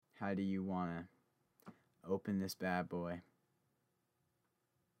How do you want to open this bad boy?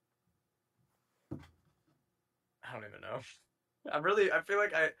 I don't even know. I feel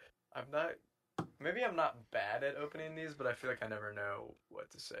like I'm not, maybe I'm not bad at opening these, but I feel like I never know what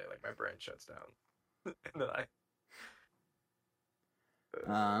to say. Like my brain shuts down. And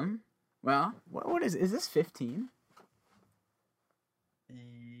then Well, what is this 15?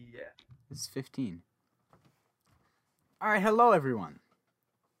 yeah. This is 15. All right, hello everyone.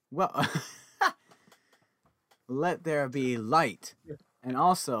 Well, let there be light, and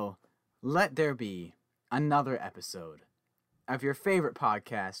also let there be another episode of your favorite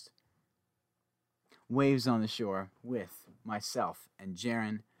podcast, Waves on the Shore, with myself and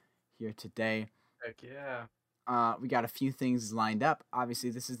Jaren here today. Heck yeah. We got a few things lined up. Obviously,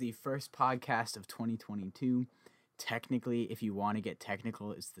 this is the first podcast of 2022. Technically, if you want to get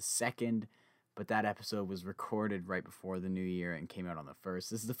technical, it's the second, but that episode was recorded right before the new year and came out on the 1st.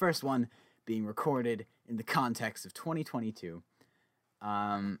 This is the first one being recorded in the context of 2022.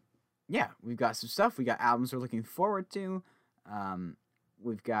 Yeah, we've got some stuff. We got albums we're looking forward to.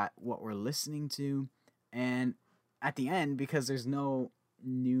 We've got what we're listening to. And at the end, because there's no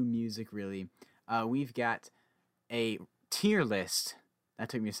new music really, we've got a tier list. That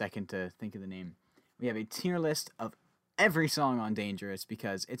took me a second to think of the name. We have a tier list of every song on Dangerous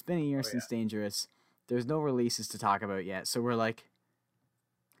because it's been a year since Dangerous. There's no releases to talk about yet. So we're like,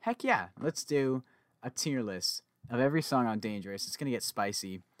 heck yeah, let's do a tier list of every song on Dangerous. It's going to get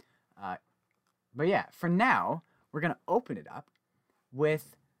spicy. But yeah, for now, we're going to open it up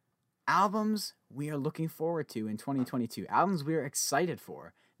with albums we are looking forward to in 2022. Albums we are excited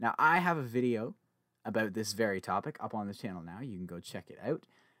for. Now, I have a video about this very topic up on the channel now. You can go check it out.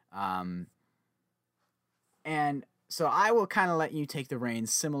 And so I will kind of let you take the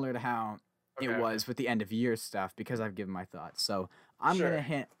reins, similar to how it was with the end of year stuff, because I've given my thoughts. So I'm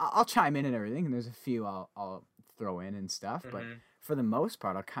gonna I'll chime in and everything, and there's a few I'll throw in and stuff. But for the most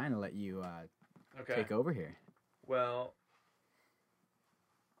part, I'll kind of let you take over here. Well,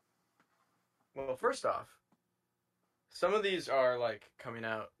 first off, some of these are like coming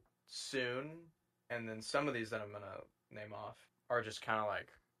out soon, and then some of these that I'm gonna name off are just kind of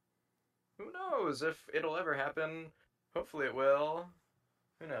like, who knows if it'll ever happen? Hopefully it will.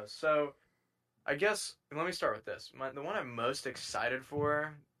 Who knows? So, I guess, let me start with this. The one I'm most excited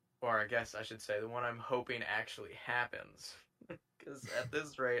for, or I guess I should say the one I'm hoping actually happens, because at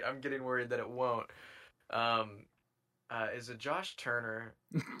this rate, I'm getting worried that it won't, is a Josh Turner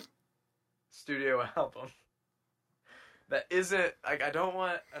studio album. That isn't, like, I don't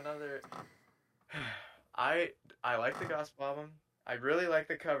want another... I like the gospel album. I really like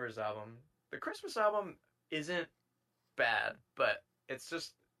the covers album. The Christmas album isn't bad, but it's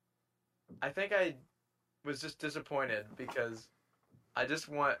just, I think I was just disappointed because I just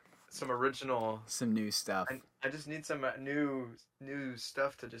want some original, some new stuff. I just need some new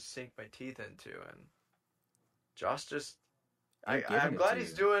stuff to just sink my teeth into, and Josh just, I'm glad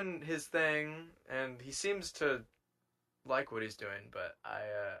he's doing his thing, and he seems to like what he's doing, but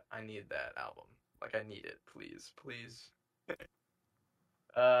I need that album. Like, I need it, please.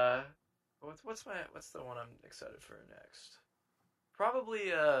 What's the one I'm excited for next?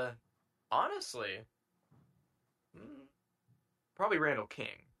 Probably, honestly, probably Randall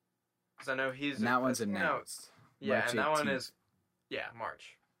King, because I know he's... And that one's announced. Yeah, March and that 18th. one is,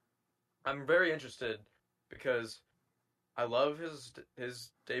 March. I'm very interested because I love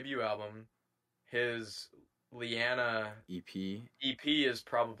his debut album. His Leanna EP is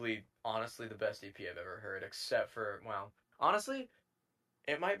probably, honestly, the best EP I've ever heard, except for, well, honestly,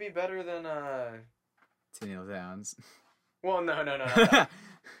 it might be better than, Tennille Downs. Well, no.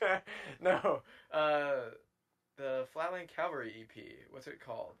 No. The Flatland Cavalry EP. What's it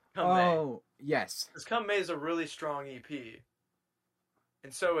called? Come May. Yes. Because Come May is a really strong EP.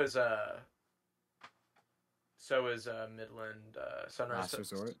 And so is Midland, Sunrise. Last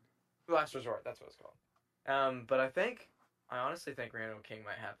Resort. Last Resort, that's what it's called. But I honestly think Randall King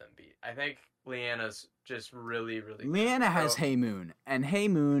might have them beat. I think Leanna's just really, really good. Leanna has Hey Moon, and Hey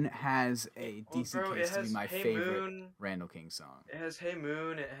Moon has a decent case to be my favorite Randall King song. It has Hey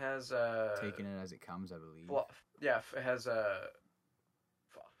Moon, it has Taking It As It Comes, I believe. It has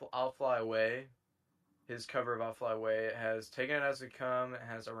I'll Fly Away. His cover of I'll Fly Away. It has Taking It As It Come, it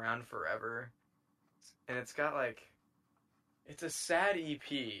has Around Forever. And it's got like, it's a sad EP,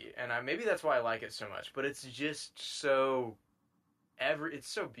 and maybe that's why I like it so much, but it's just so it's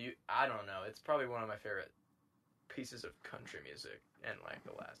so beautiful. I don't know. It's probably one of my favorite pieces of country music in like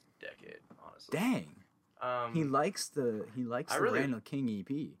the last decade, honestly. Dang. He likes the Randall King EP.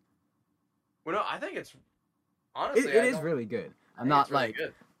 Well, no, I think it's honestly it is really good. I'm not really like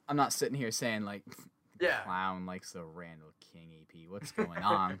good. I'm not sitting here saying like Yeah. Clown likes the Randall King EP. What's going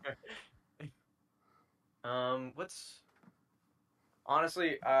on? What's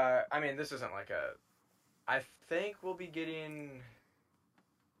honestly, I mean, this isn't like a. I think we'll be getting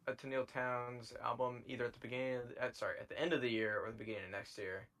a Tennille Towns album either at the beginning, at the end of the year or the beginning of next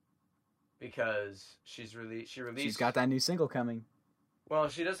year, because she released. She's got that new single coming. Well,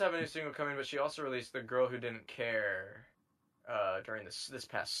 she does have a new single coming, but she also released "The Girl Who Didn't Care" during this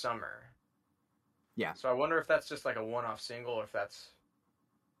past summer. Yeah. So I wonder if that's just like a one-off single, or if that's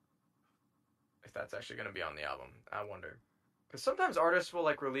actually going to be on the album. I wonder, because sometimes artists will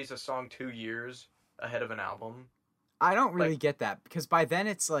like release a song 2 years ahead of an album. I don't really get that, because by then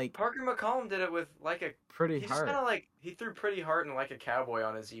it's like Parker McCollum did it with like a Pretty he Heart. just kind of like he threw Pretty Heart and Like a Cowboy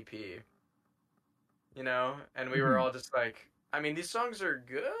on his EP. You know, and we were all just like, I mean, these songs are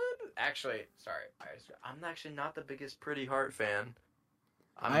good. Actually, sorry, I'm actually not the biggest Pretty Heart fan.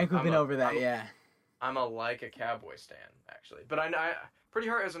 I think we've been over that, yeah. I'm a Like a Cowboy stan, actually, but I Pretty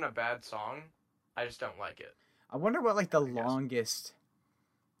Heart isn't a bad song. I just don't like it. I wonder what like the longest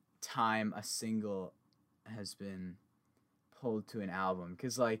time a single has been pulled to an album,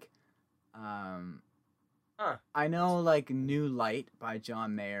 because like I know like New Light by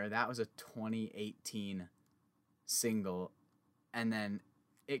John Mayer, that was a 2018 single, and then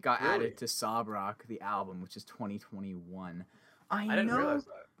it got added to Sob Rock, the album, which is 2021. I didn't know. realize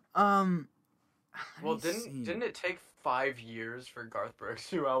that. Well, didn't it take 5 years for Garth Brooks'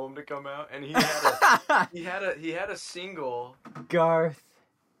 new album to come out? And he had a single. Garth.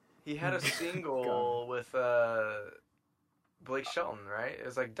 He had a single with Blake Shelton, right? It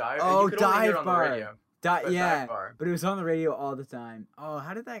was like Dive. Oh, you could only hear it Dive on the Bar. radio. Yeah, Dive Bar. but it was on the radio all the time. Oh,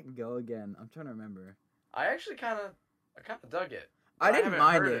 how did that go again? I'm trying to remember. I actually kind of dug it. I didn't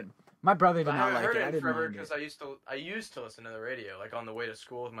mind it. My brother did not like it. I didn't mind it. Because I used to listen to the radio, like on the way to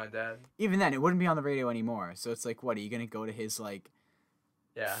school with my dad. Even then, it wouldn't be on the radio anymore. So it's like, what, are you gonna go to his like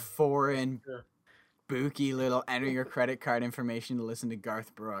foreign booky little enter your credit card information to listen to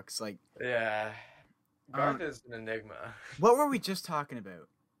Garth Brooks? Like, yeah, Garth is an enigma. What were we just talking about?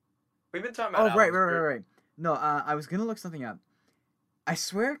 We've been talking about. Oh, right. No, I was gonna look something up. I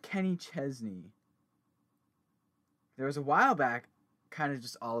swear, Kenny Chesney. There was a while back, kind of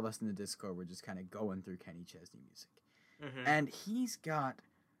just all of us in the Discord were just kind of going through Kenny Chesney music. Mm-hmm. And he's got,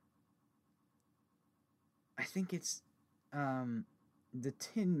 I think it's the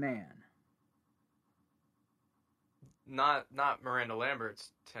Tin Man. Not Miranda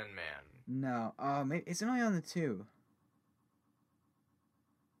Lambert's Tin Man. No. Oh, maybe it's only on the 2.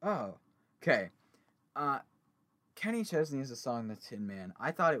 Oh. Okay. Kenny Chesney has a song, The Tin Man.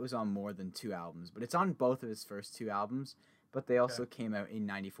 I thought it was on more than 2 albums, but it's on both of his first 2 albums, but they also came out in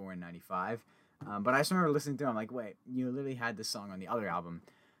 94 and 95. But I just remember listening to it, I'm like, wait, you literally had this song on the other album.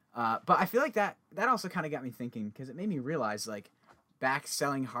 But I feel like that also kind of got me thinking, because it made me realize, like, back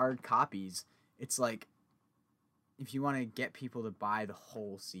selling hard copies, it's like, if you want to get people to buy the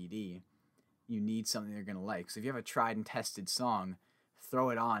whole CD, you need something they're going to like. So if you have a tried and tested song, throw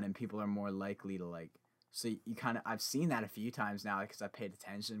it on and people are more likely to like. So you kind of, I've seen that a few times now because I paid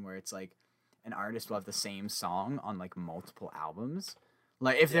attention, where it's like an artist will have the same song on like multiple albums.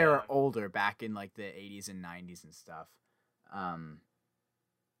 Like if they were older back in like the 80s and 90s and stuff. But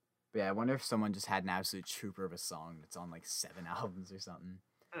yeah, I wonder if someone just had an absolute trooper of a song that's on like 7 albums or something.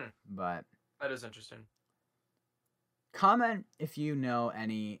 But that is interesting. Comment if you know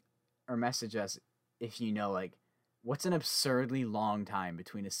any, or message us if you know, like, what's an absurdly long time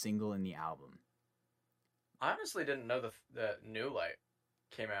between a single and the album? I honestly didn't know the New Light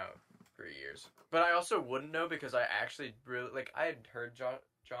came out 3 years. But I also wouldn't know because I actually really, like, I had heard John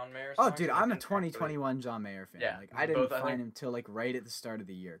Mayer songs. Oh, dude, I'm a 2021 John Mayer fan. Yeah, like, I didn't find him till, like, right at the start of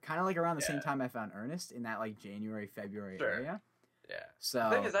the year. Kind of like around the same time I found Ernest, in that, like, January, February area. Yeah. So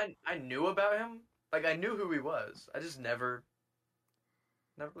the thing is, I knew about him. Like, I knew who he was. I just never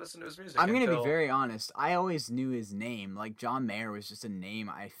listened to his music. I'm going to be very honest. I always knew his name. Like, John Mayer was just a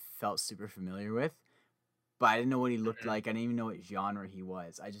name I felt super familiar with. But I didn't know what he looked like. I didn't even know what genre he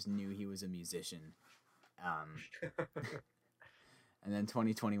was. I just knew he was a musician. And then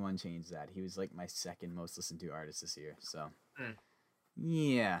 2021 changed that. He was, like, my second most listened to artist this year. So,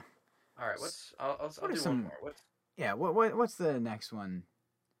 yeah. All right, I'll do one more. Yeah, what's the next one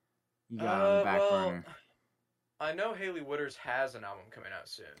you got on the back burner? I know Hailey Wooders has an album coming out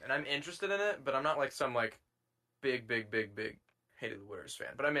soon, and I'm interested in it, but I'm not like some like big Hailey Wooders fan.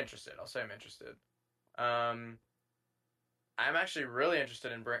 But I'm interested. I'll say I'm interested. I'm actually really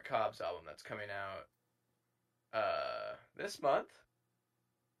interested in Brent Cobb's album that's coming out this month.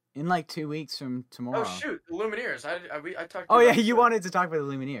 In like 2 weeks from tomorrow. Oh shoot, the Lumineers. I talked. Oh yeah, about you wanted to talk about the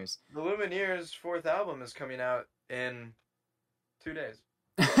Lumineers. the Lumineers' fourth album is coming out in 2 days.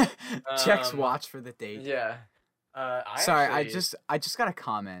 Check's Um, watch for the date. yeah. Sorry, I just got a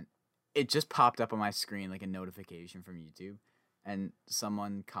comment. It just popped up on my screen like a notification from YouTube, and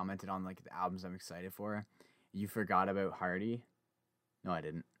someone commented on like the albums I'm excited for. You forgot about Hardy. No, I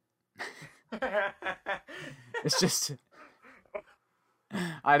didn't. It's just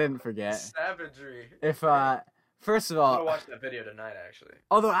I didn't forget. Savagery. If first of I'm gonna all, watch that video tonight. Actually.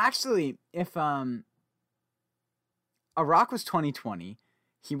 although actually, if A Rock was 2020,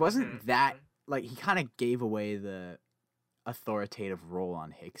 he wasn't that like he kind of gave away the authoritative role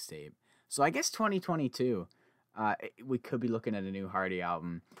on Hixtape. So I guess 2022, we could be looking at a new Hardy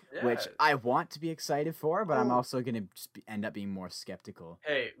album, Yeah. which I want to be excited for, but I'm Oh. also gonna end up being more skeptical.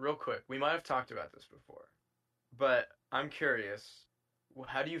 Hey, real quick, we might have talked about this before, but I'm curious.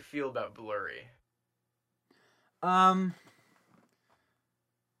 How do you feel about Blurry?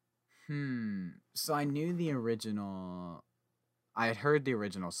 So I knew the original. I had heard the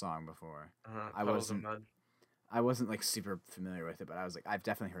original song before. I Puddles of wasn't. Mud. I wasn't like super familiar with it, but I was like, I've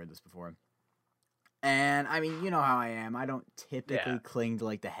definitely heard this before. And I mean, you know how I am. I don't typically Yeah. cling to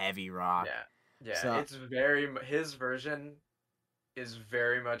like the heavy rock. Yeah. So- It's his version is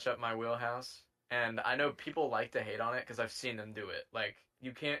very much up my wheelhouse, and I know people like to hate on it because I've seen them do it. Like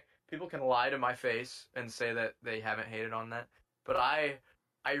people can lie to my face and say that they haven't hated on that, but I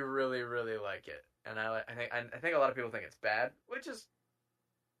really really like it, and I think a lot of people think it's bad, which is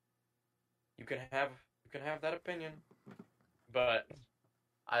you can have that opinion, but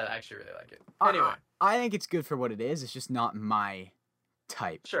I actually really like it. Anyway, I think it's good for what it is. It's just not my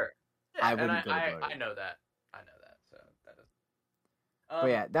type. sure. Yeah, I and wouldn't go to I Blurry. know that. So that is. But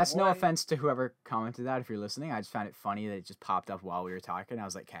yeah, that's no one- offense to whoever commented that. If you're listening, I just found it funny that it just popped up while we were talking. I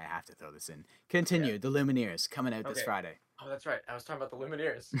was like, okay, I have to throw this in. Continue. The Lumineers coming out this Okay. Friday. Oh, that's right. I was talking about the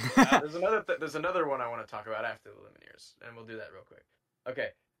Lumineers. There's another one I want to talk about after the Lumineers, and we'll do that real quick. Okay,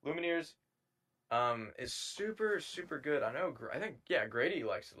 Lumineers, is super super good. I think Grady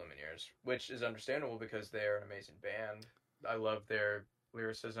likes the Lumineers, which is understandable because they are an amazing band. I love their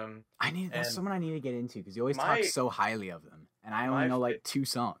lyricism. That's And someone I need to get into because he always my- talks so highly of them, and I my only know fa- like 2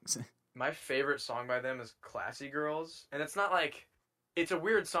 songs. My favorite song by them is "Classy Girls," and it's not like it's a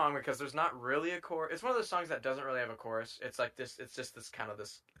weird song because there's not really a chorus. It's one of those songs that doesn't really have a chorus. It's like this. It's just this kind of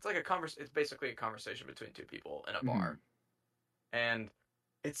this. It's like It's basically a conversation between two people in a bar, and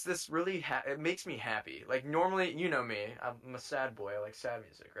it's this really. It makes me happy. Like normally, you know me. I'm a sad boy. I like sad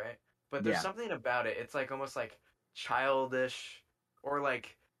music, right? But there's Yeah. something about it. It's like almost like childish, or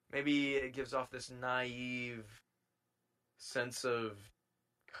like maybe it gives off this naive sense of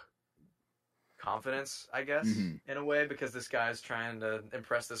confidence, I guess, Mhm. in a way, because this guy's trying to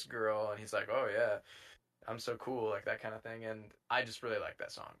impress this girl, and he's like, "Oh yeah, I'm so cool," like that kind of thing, and I just really like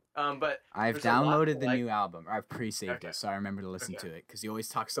that song. But I've there's a lot downloaded to the like. new album. Or I've pre-saved Okay. it, so I remember to listen Okay. to it because he always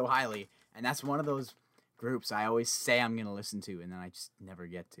talks so highly, and that's one of those groups I always say I'm gonna listen to, and then I just never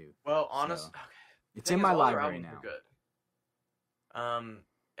get to. Well, honest, So, okay. It's Thing in is, my all their library albums are now. good.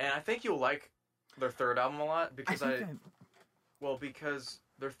 And I think you'll like their third album a lot because because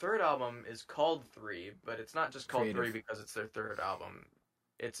their third album is called 3, but it's not just called Creative. 3 because it's their third album.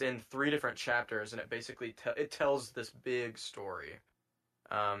 It's in 3 different chapters, and it basically it tells this big story.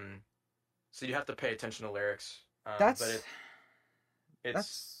 So you have to pay attention to lyrics. But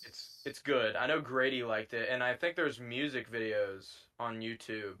it's good. I know Grady liked it, and I think there's music videos on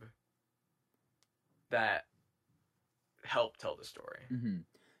YouTube that help tell the story.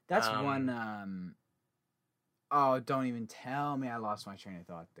 That's one. Oh, don't even tell me. I lost my train of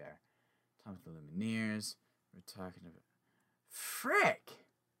thought there. Talking about the Lumineers. We're talking about. Frick!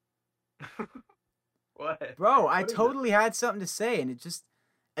 What? Bro, I What is it? totally had something to say, and it just.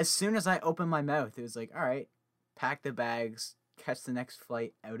 As soon as I opened my mouth, it was like, alright, pack the bags, catch the next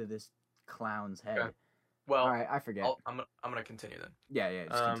flight out of this clown's head. Okay. Well, Alright, I forget. I'm gonna continue then. Yeah,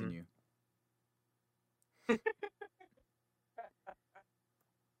 just continue.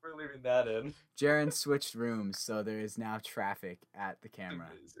 We're leaving that in. Jaren switched rooms, so there is now traffic at the camera.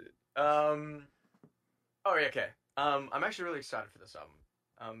 Oh yeah, okay. I'm actually really excited for this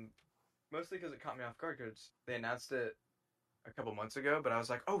album. Mostly because it caught me off guard because they announced it a couple months ago, but I was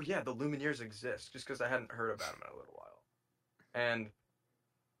like, oh yeah, the Lumineers exist, just because I hadn't heard about them in a little while. And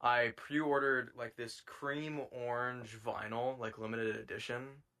I pre-ordered like this cream orange vinyl, like limited edition,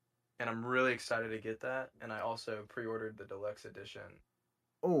 and I'm really excited to get that. And I also pre-ordered the deluxe edition.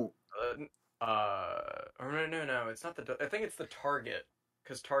 Oh, Or no, it's not I think it's the Target,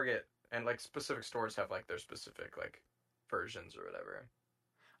 because Target and like specific stores have like their specific like versions or whatever.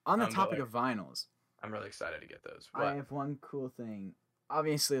 On the But, topic like, of vinyls, I'm really excited to get those. I What? have one cool thing.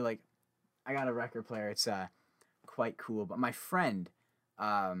 Obviously, like, I got a record player. It's quite cool. But my friend,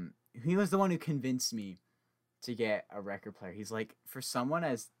 he was the one who convinced me to get a record player. He's like, for someone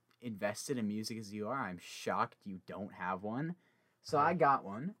as invested in music as you are, I'm shocked you don't have one. So I got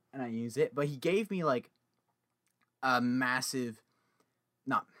one and I use it. But he gave me like a massive,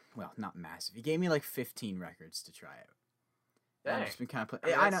 not massive. He gave me like 15 records to try out. And I've Dang. just been kind of I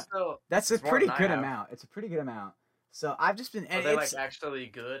mean, I know that's a it's more pretty than I good have. amount. It's a pretty good amount. So I've just been. Are And they like actually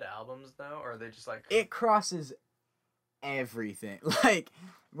good albums though, or are they just like? it crosses everything. Like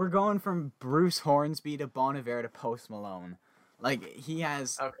we're going from Bruce Hornsby to Bon Iver to Post Malone. Like he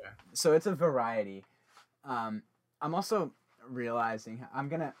has. Okay. So it's a variety. I'm also realizing I'm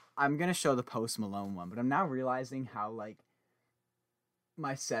gonna show the Post Malone one, but I'm now realizing how like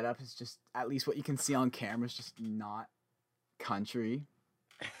my setup is just, at least what you can see on camera, is just not country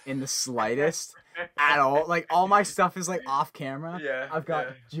in the slightest at all. Like all my stuff is like off camera. Yeah. I've got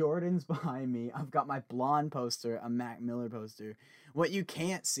Jordans behind me. I've got my Blonde poster, a Mac Miller poster. What you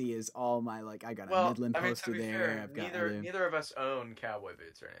can't see is all my, like, I got a Midland poster to be there. fair, I've got neither of us own cowboy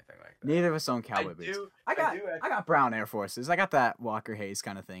boots or anything like that. neither of us own cowboy boots. I got brown Air Forces. I got that Walker Hayes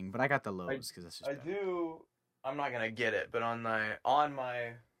kind of thing, but I got the lows because that's just. I do. I'm not gonna get it, but on my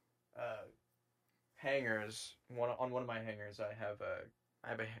hangers, on one of my hangers, I have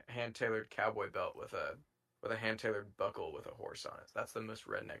a hand tailored cowboy belt with a hand tailored buckle with a horse on it. That's the most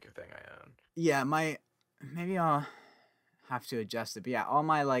redneck thing I own. Yeah, maybe I'll have to adjust it. But yeah, all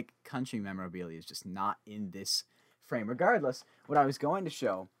my like country memorabilia is just not in this frame. Regardless, what I was going to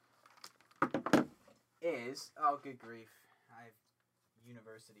show is, oh good grief, I have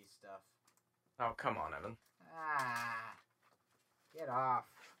university stuff. Oh come on, Evan. Ah, get off.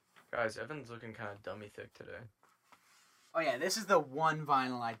 Guys, Evan's looking kind of dummy thick today. Oh yeah, this is the one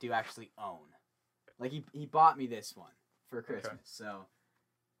vinyl I do actually own. Like he bought me this one for Christmas. Okay. So,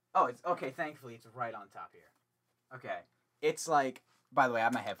 oh, it's okay. Thankfully, it's right on top here. Okay, it's like. By the way, I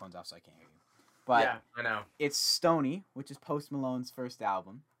have my headphones off, so I can't hear you. But yeah, I know. It's Stoney, which is Post Malone's first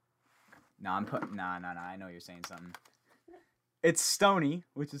album. No, I'm putting. No. I know you're saying something. It's Stoney,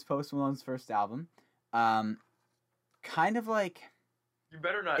 which is Post Malone's first album. Kind of like. You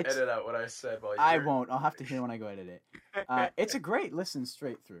better not edit out what I said while you. I won't. I'll have to hear when I go edit it. It's a great listen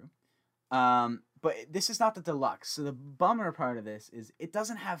straight through. But this is not the deluxe. So the bummer part of this is it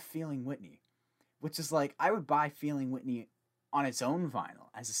doesn't have Feeling Whitney, which is like I would buy Feeling Whitney on its own vinyl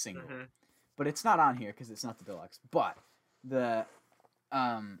as a single, but it's not on here because it's not the deluxe. But the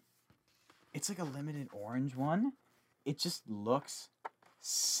it's like a limited orange one. It just looks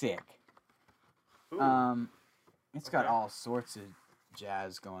sick. Ooh. It's got all sorts of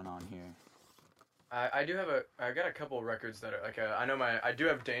jazz going on here. I got a couple of records that are like I do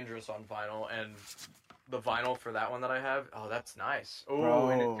have Dangerous on vinyl, and the vinyl for that one that I have, oh that's nice. Oh,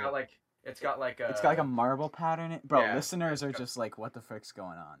 and it's got like a marble pattern in it. Bro, yeah, listeners are just like, what the frick's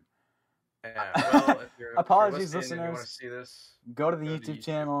going on? Yeah, well, apologies, if you're listening and listeners. you want to see this, go to the YouTube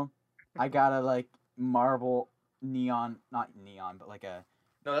channel. I got a like marble neon, not neon, but like a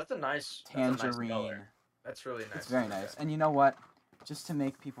no, that's a nice tangerine. That's, a nice color. That's really nice. It's very nice. And you know what? Just to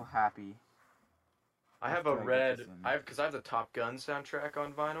make people happy, I have a red. Because I have the Top Gun soundtrack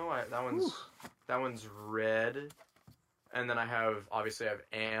on vinyl. That one's red, and then I have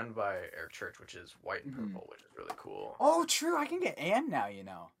Anne by Air Church, which is white and purple, which is really cool. Oh, true. I can get Anne now. You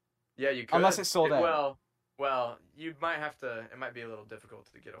know. Yeah, you could. Unless it's sold out. Well, you might have to. It might be a little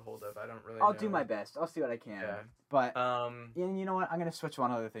difficult to get a hold of. I don't really. I'll do my best. I'll see what I can. Yeah. But and you know what? I'm gonna switch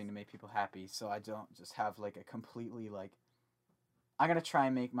one other thing to make people happy, so I don't just have like a completely like. I'm gonna try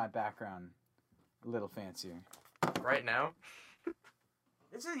and make my background a little fancier. Right now?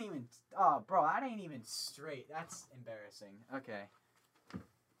 This isn't even. Oh, bro, that ain't even straight. That's embarrassing. Okay.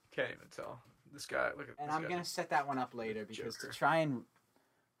 Can't even tell. This guy, look at. And I'm gonna set that one up later because to try and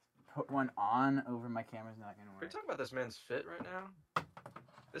put one on over my camera's not gonna work. Are you talking about this man's fit right now?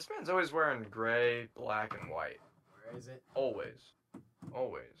 This man's always wearing gray, black, and white. Where is it? Always.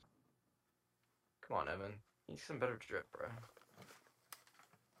 Come on, Evan. You need some better drip, bro.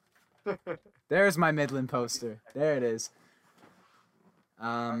 There's my Midland poster. There it is.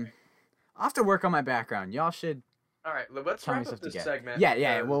 I'll have to work on my background. Y'all should. All right, let's wrap up this segment.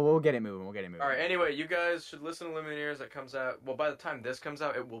 Yeah. We'll get it moving. All right. Anyway, you guys should listen to Lumineers. That comes out. Well, by the time this comes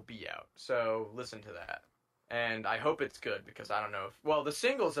out, it will be out. So listen to that, and I hope it's good because I don't know if. Well, the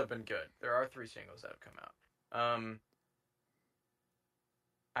singles have been good. There are 3 singles that have come out.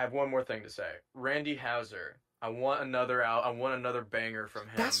 I have one more thing to say. Randy Houser. I want another banger from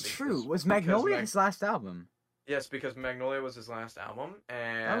him. That's true. Was Magnolia his last album? Yes, because Magnolia was his last album,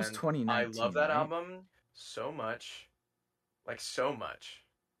 That was and I 2019, love that right? album so much, like so much.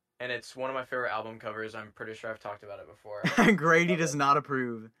 And it's one of my favorite album covers. I'm pretty sure I've talked about it before. Grady Love does it. not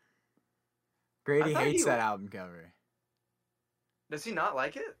approve. I Grady thought hates he that album cover. does he not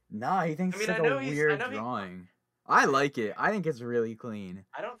like it? Nah, he thinks I it's mean, like I a know I weird know he. drawing. I like it. I think it's really clean.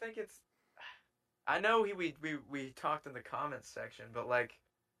 I don't think it's. I know we talked in the comments section, but like,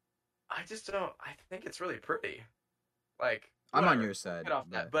 I just don't. I think it's really pretty. Like, I'm on whatever. your side, Get off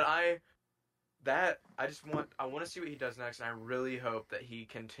but that. But I want to see what he does next, and I really hope that he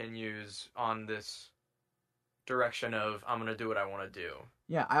continues on this direction of I'm gonna do what I want to do,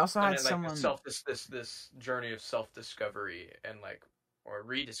 yeah, I also and had then like someone. this journey of self discovery and like or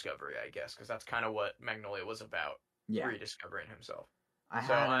rediscovery, I guess, because that's kind of what Magnolia was about, Yeah, rediscovering himself. I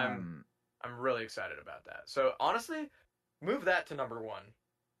So had I'm really excited about that. So honestly, move that to number one.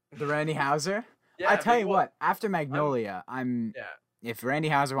 the Randy Houser. Yeah, I tell you well, what, after Magnolia, yeah, if Randy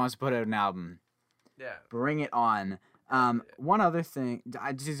Houser wants to put out an album, yeah. bring it on. Yeah. One other thing,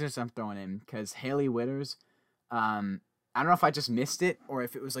 I'm throwing in because Haley Witters. I don't know if I just missed it or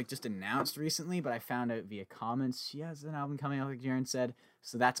if it was like just announced recently, but I found out via comments she has an album coming out, like Jaren said.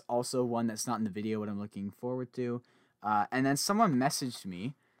 So that's also one that's not in the video, what I'm looking forward to. And then someone messaged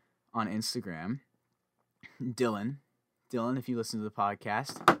me on Instagram, Dylan. Dylan, if you listen to the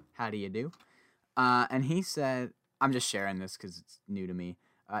podcast, how do you do? And he said, I'm just sharing this because it's new to me.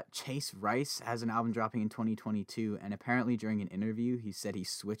 Chase Rice has an album dropping in 2022, and apparently during an interview, he said he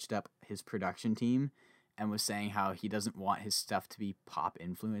switched up his production team and was saying how he doesn't want his stuff to be pop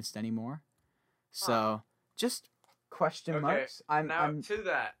influenced anymore. So, just question Okay, marks. now I'm to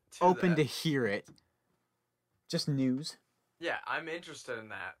that. open to hear it. Just news. Yeah, I'm interested in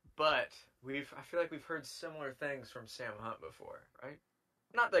that, but I feel like we've heard similar things from Sam Hunt before, right?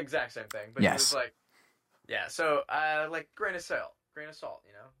 Not the exact same thing, but he was Yes. like, yeah. So, like grain of salt, grain of salt.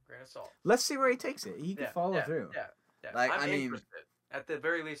 Let's see where he takes it. He can follow through. Yeah. Like, I'm I mean- interested. At the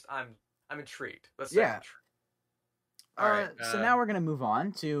very least, I'm intrigued. Let's say Yeah. I'm intrigued. All right. So now we're gonna move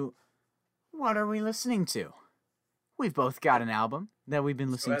on to what are we listening to? We've both got an album that we've been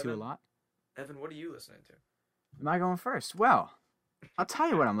So, listening to a Evan- lot. Evan, what are you listening to? Am I going first? Well, I'll tell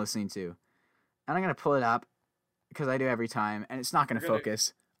you what I'm listening to, and I'm gonna pull it up because I do every time, and it's not gonna You're gonna-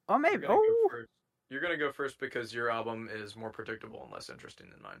 focus. Oh, maybe. You're gonna go Oh, first. You're gonna go first because your album is more predictable and less interesting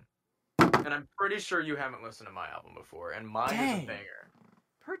than mine. And I'm pretty sure you haven't listened to my album before, and mine is Dang. a banger.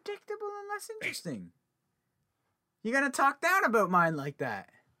 predictable and less interesting. You're gonna talk down about mine like that?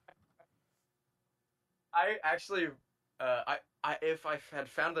 I actually, if I had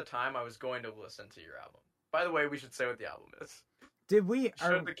found the time, I was going to listen to your album. By the way, we should say what the album is. Did we? Show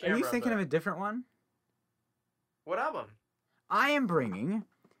Are the you camera, thinking but- of a different one? What album? I am bringing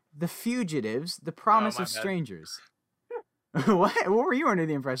The Fugitives, The Promise my of bad. Strangers. What were you under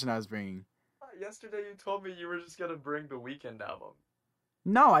the impression I was bringing? Yesterday you told me you were just gonna bring the Weeknd album.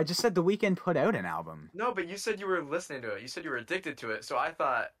 No, I just said The Weeknd put out an album. No, but you said you were listening to it. You said you were addicted to it. So I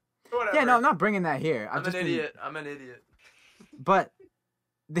thought, whatever. Yeah, no, I'm not bringing that here. I'm just an been- idiot. I'm an idiot. But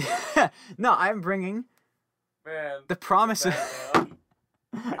no, I'm bringing Man. The Promise of. bad,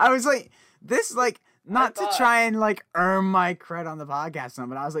 I was like, this not to thought- try and earn my cred on the podcast, or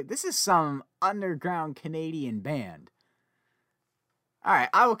something, but I was like, this is some underground Canadian band. All right,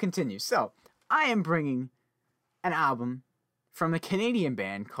 I will continue. So I am bringing an album from a Canadian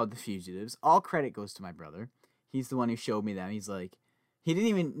band called The Fugitives. All credit goes to my brother. He's the one who showed me them. He's like, he didn't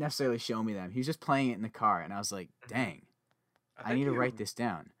even necessarily show me them. He was just playing it in the car, and I was like, dang, I think need to you- write this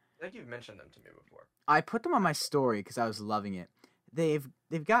down. I think you've mentioned them to me before. I put them on my story because I was loving it. They've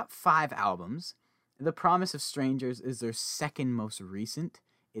got 5 albums. The Promise of Strangers is their second most recent.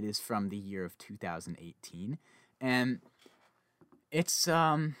 It is from the year of 2018, and it's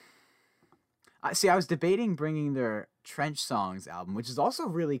I was debating bringing their Trench Songs album, which is also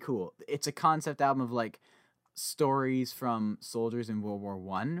really cool. It's a concept album of stories from soldiers in World War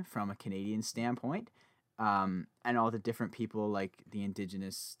I from a Canadian standpoint, and all the different people like the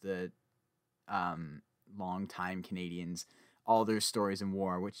Indigenous, the long-time Canadians, all their stories in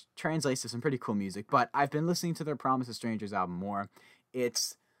war, which translates to some pretty cool music. But I've been listening to their Promise of Strangers album more.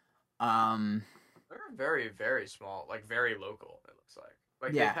 It's They're very, very small, very local. It looks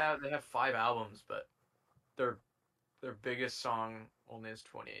like Yeah. they have 5 albums, but their biggest song only has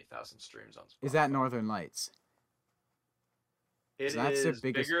 28,000 streams on Spotify. is that Northern Lights? It so that's their is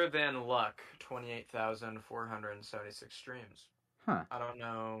biggest- bigger than Luck, 28,476 streams. Huh. I don't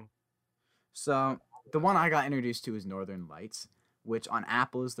know. So the one I got introduced to is Northern Lights, which on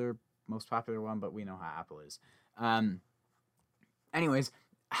Apple is their most popular one, but we know how Apple is. Anyways,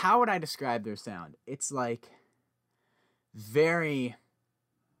 how would I describe their sound? It's like very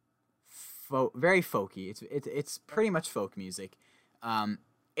very folky. It's pretty much folk music.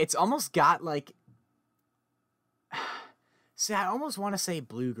 It's almost got like, see, I almost want to say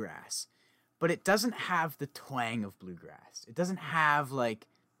bluegrass, but it doesn't have the twang of bluegrass. It doesn't have like,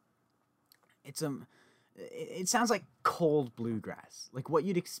 it sounds like cold bluegrass, like what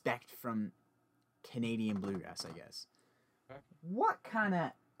you'd expect from Canadian bluegrass, I guess. What kind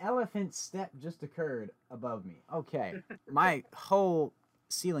of elephant step just occurred above me? Okay, my whole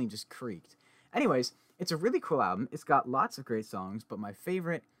ceiling just creaked. Anyways, it's a really cool album. It's got lots of great songs, but my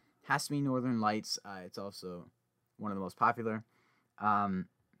favorite has to be Northern Lights. It's also one of the most popular. I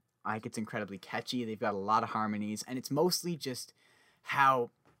think it's incredibly catchy. They've got a lot of harmonies, and it's mostly just how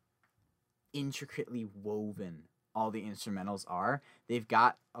intricately woven all the instrumentals are. They've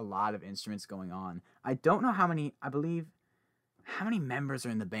got a lot of instruments going on. I don't know how many members are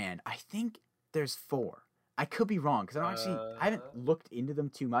in the band. I think there's 4. I could be wrong because I haven't looked into them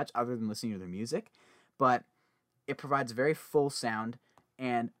too much other than listening to their music, but it provides a very full sound,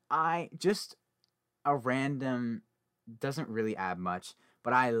 and a random doesn't really add much,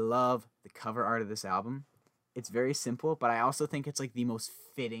 but I love the cover art of this album. It's very simple, but I also think it's like the most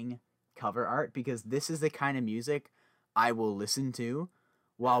fitting cover art because this is the kind of music I will listen to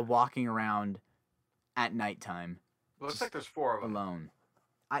while walking around at nighttime. Looks like there's 4 of them. Alone.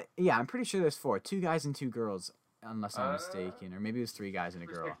 I'm pretty sure there's 4. 2 guys and 2 girls, unless I'm mistaken. Or maybe it was 3 guys and a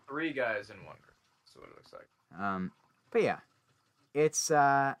girl. Like 3 guys and 1 girl. That's what it looks like. But yeah. It's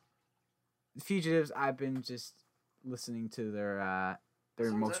Fugitives. I've been just listening to their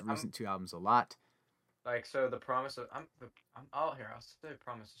most recent 2 albums a lot. Like, so the Promise of I'll say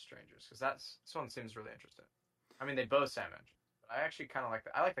Promise of Strangers, because this one seems really interesting. I mean, they both sound interesting, but I actually kind of like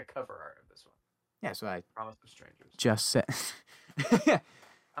I like the cover art of this one. Yeah, so I Promise of Strangers. Just said.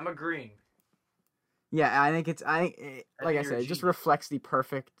 I'm agreeing. Yeah, I think it just reflects the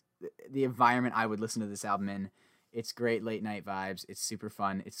environment I would listen to this album in. It's great late night vibes. It's super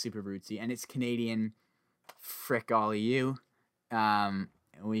fun. It's super rootsy, and it's Canadian. Frick all of you.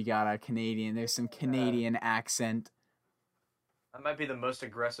 We got a Canadian. There's some Canadian accent. That might be the most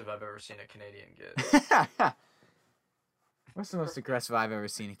aggressive I've ever seen a Canadian get. What's the most aggressive I've ever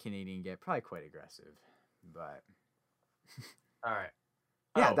seen a Canadian get? Probably quite aggressive, but. All right.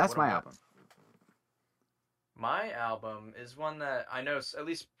 Yeah, that's my album. My album is one that I know at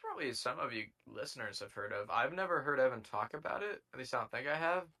least probably some of you listeners have heard of. I've never heard Evan talk about it. At least I don't think I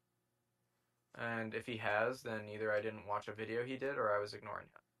have. And if he has, then either I didn't watch a video he did or I was ignoring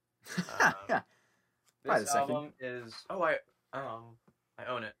him. This album is... Oh, I own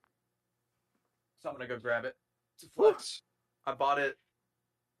it. So I'm going to go grab it. It's a flex. I bought it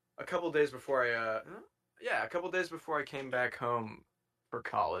a couple days before I came back home for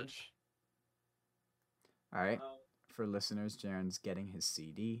college. All right. For listeners, Jaren's getting his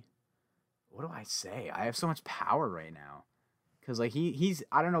CD. What do I say? I have so much power right now. Because, like, he's...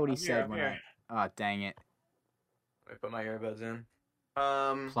 I don't know what he said when I... Oh, dang it. I put my earbuds in.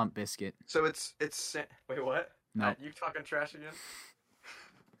 Plump Biscuit. So it's... Wait, what? No. You talking trash again?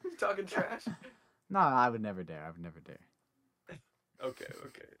 You talking trash? No, I would never dare. Okay.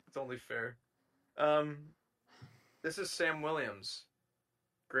 It's only fair. This is Sam Williams,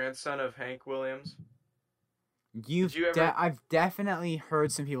 grandson of Hank Williams. I've definitely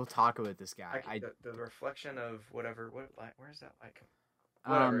heard some people talk about this guy. The reflection of whatever. Where's that light coming?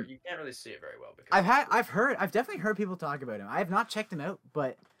 Whatever. You can't really see it very well. Because I've definitely heard people talk about him. I have not checked him out,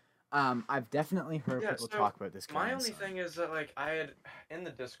 but I've definitely heard people talk about this guy. My only thing is that, like, I had in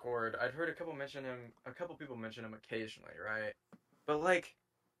the Discord, I'd heard a couple people mention him occasionally, right? But, like,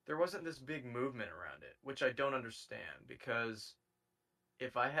 there wasn't this big movement around it, which I don't understand, because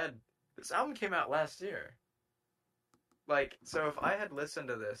this album came out last year. Like, so if I had listened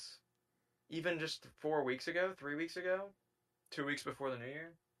to this even just 4 weeks ago, 3 weeks ago, 2 weeks before the new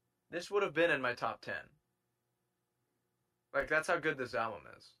year, this would have been in my top 10. Like, that's how good this album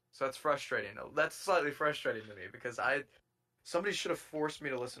is. So that's frustrating. That's slightly frustrating to me because somebody should have forced me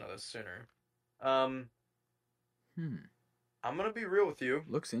to listen to this sooner. I'm gonna be real with you.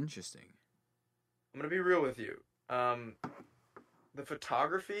 Looks interesting. I'm gonna be real with you. The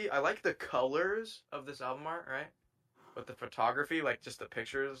photography, I like the colors of this album art, right? But the photography, like just the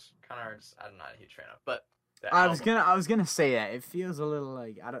pictures, kind of just, I'm not a huge fan of. But I was gonna say that it feels a little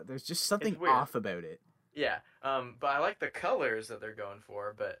like there's just something off about it. Yeah. But I like the colors that they're going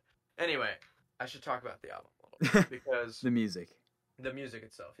for. But anyway, I should talk about the album a little bit because the music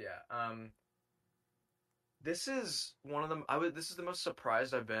itself. Yeah. This is one of them. This is the most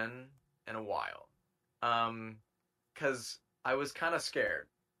surprised I've been in a while. Because I was kind of scared.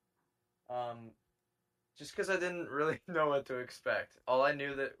 just because I didn't really know what to expect. All I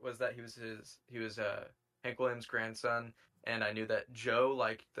knew that he was Hank Williams' grandson, and I knew that Joe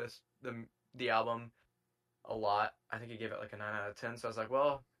liked the album a lot. I think he gave it like a 9 out of 10. So I was like,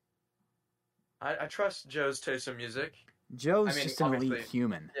 well, I trust Joe's taste in music. I Joe's mean, just an elite obviously,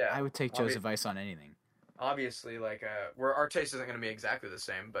 human. yeah, I would take Joe's obvi- advice on anything. obviously, like where our taste isn't going to be exactly the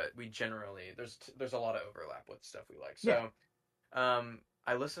same, but we generally there's a lot of overlap with stuff we like. Yeah. So,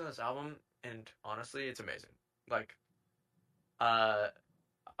 I listened to this album, and honestly, it's amazing. Like, I'm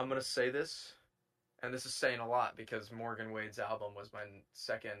gonna say this, and this is saying a lot because Morgan Wade's album was my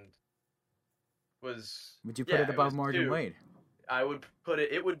second. Would you put it above was Morgan two. Wade? I would put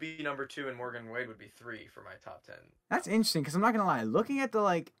it. It would be number 2, and Morgan Wade would be 3 for my top 10. That's interesting because I'm not gonna lie. Looking at the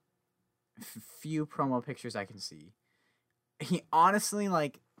like few promo pictures I can see, he honestly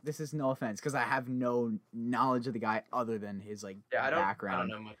like this is no offense because I have no knowledge of the guy other than his like Yeah, I background.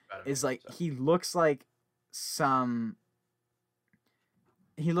 don't know much about him. Is like So. he looks like some.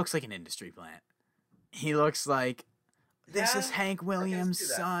 He looks like an industry plant. He looks like this is Yeah, Hank I Williams' see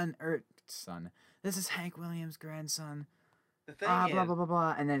that. son. This is Hank Williams' grandson. The thing Blah is, blah blah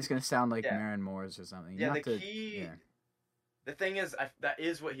blah, and then it's gonna sound like Yeah. Maren Moore's or something. yeah, Not the to- key. yeah. The thing is, that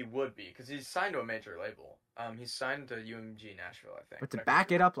is what he would be because he's signed to a major label. He's signed to UMG Nashville, I think. But to I back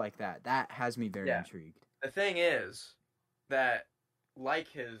could- it up like that has me very Yeah. intrigued. The thing is that, like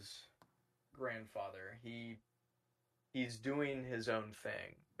his grandfather, he's doing his own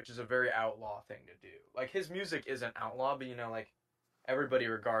thing, which is a very outlaw thing to do. Like his music isn't outlaw, but like everybody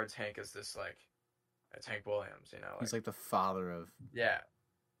regards Hank as this like it's Hank Williams, He's like the father of yeah.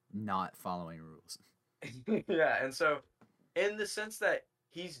 not following rules. Yeah, and so in the sense that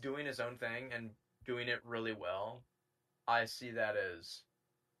he's doing his own thing and doing it really well, I see that as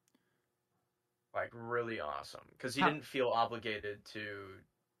like really awesome because he How- didn't feel obligated to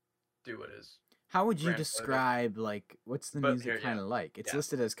do what his How would you grandfather did. describe like what's the But music here, yeah. kind of like? It's Yeah.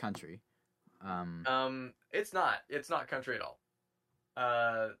 listed as country. It's not country at all.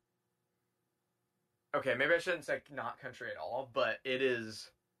 Okay, maybe I shouldn't say not country at all, but it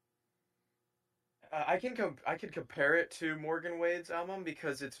is. I could compare it to Morgan Wade's album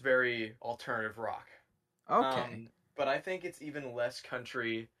because it's very alternative rock. Okay. But I think it's even less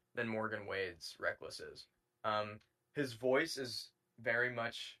country than Morgan Wade's Reckless is. His voice is very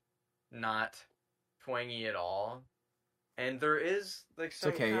much not twangy at all, and there is like It's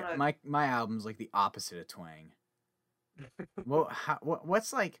some okay. kinda... My album's like the opposite of twang.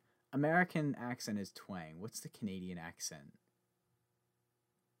 What's like American accent is twang. What's the Canadian accent?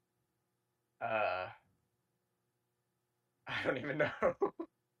 I don't even know.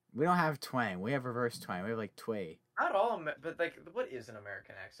 We don't have twang. We have reverse twang. We have like tway. Not all, but like, what is an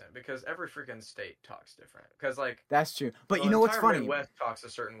American accent? Because every freaking state talks different. Because like, That's true. But the you know what's entire funny? Midwest talks a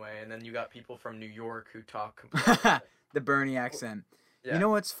certain way, and then you got people from New York who talk completely different. The Bernie accent. Yeah. You know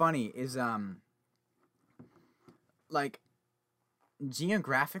what's funny is like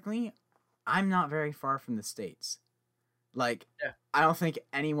geographically, I'm not very far from the States. Like Yeah. I don't think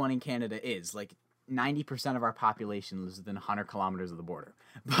anyone in Canada is. Like 90% of our population lives within 100 kilometers of the border.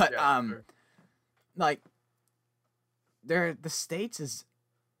 But Yeah, sure. like the States is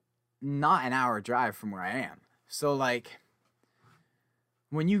not an hour drive from where I am. So like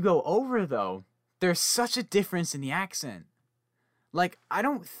when you go over though, there's such a difference in the accent. Like I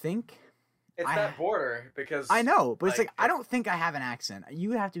don't think It's I- that border because I know, but it's like, like I don't think I have an accent. You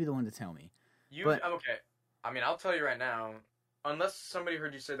would have to be the one to tell me. you. but- Okay, I mean, I'll tell you right now. Unless somebody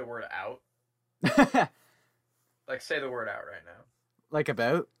heard you say the word "out," like say the word "out" right Like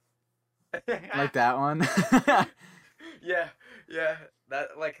about now. like that one. Yeah,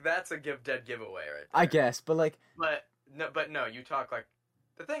 that's a dead giveaway right there. I guess, but like But no, you talk like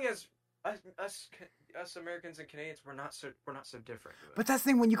the thing is us Americans and Canadians we're not so different. but that's the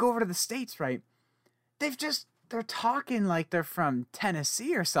thing when you go over to the States, right? They're talking like they're from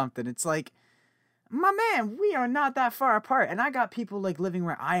Tennessee or something. It's like, my man, we are not that far apart. And I got people like living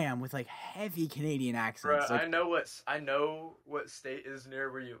where I am with like heavy Canadian accents. Bruh, Like, I know what state is near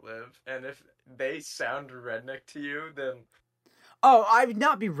where you live, and if they sound redneck to you, then oh, I would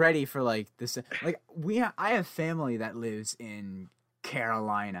not be ready for like this. Like I have family that lives in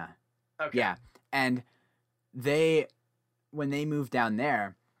Carolina. okay. Yeah, and when they moved down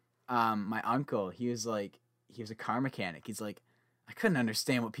there, my uncle, he was a car mechanic. He's like, I couldn't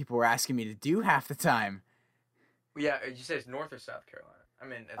understand what people were asking me to do half the time. Yeah, you say it's North or South Carolina? I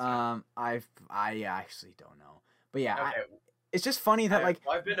mean, it's I actually don't know, but yeah, okay. it's just funny that like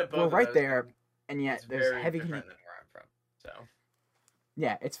I've been to both we're of right those, there, and and yet it's there's very heavy. different than where I'm from. So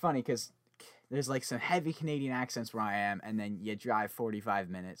Yeah, it's funny because there's like some heavy Canadian accents where I am, and then you drive 45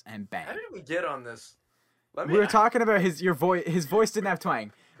 minutes and bang. how did we get on this? We were talking about your voice. His voice didn't have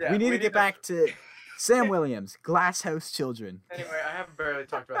twang. Yeah, we need to get back to Sam Williams, Glass House Children. Anyway, I haven't barely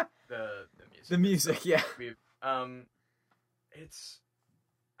talked about the music. The music, yeah.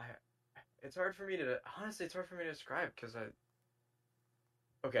 It's hard for me to honestly. It's hard for me to describe because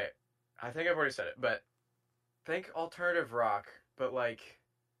Okay, I think I've already said it, but think alternative rock, but like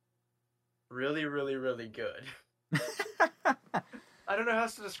really, really, really good. I don't know how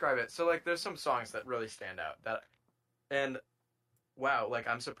else to describe it. So like, there's some songs that really stand out and wow, like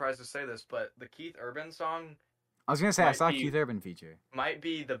I'm surprised to say this, but the Keith Urban song. I was gonna say I saw a Keith Urban feature. Might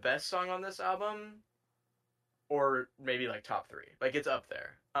be the best song on this album, or maybe like top 3. Like it's up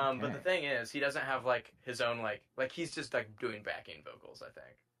there. Okay. But the thing is, he doesn't have like his own like he's just like doing backing vocals. I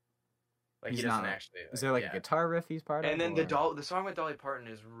think. Like he doesn't actually. Is there like a guitar riff he's part of? And then the song with Dolly Parton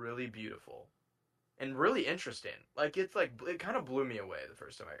is really beautiful, and really interesting. Like it kind of blew me away the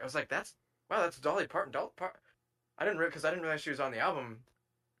first time. I was like, that's Dolly Parton. I didn't realize she was on the album.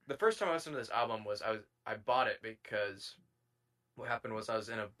 The first time I listened to this album was I bought it because what happened was I was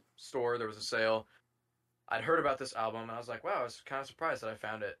in a store, there was a sale. I'd heard about this album and I was like, wow, I was kind of surprised that I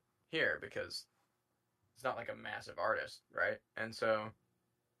found it here because it's not like a massive artist, right? And so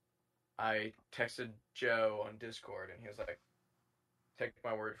I texted Joe on Discord and he was like, take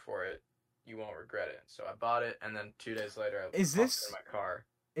my word for it, you won't regret it. So I bought it, and then 2 days later I popped it in my car.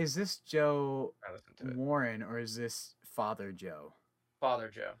 Is this Joe Warren or is this Father Joe? Father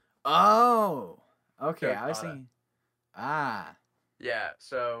Joe. Oh, okay. Joe I was thinking. Ah. Yeah.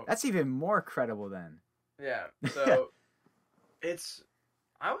 So that's even more credible then. Yeah. So and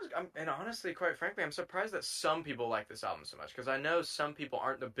honestly, quite frankly, I'm surprised that some people like this album so much, because I know some people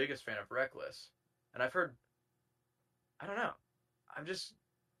aren't the biggest fan of Reckless, and I've heard. I don't know.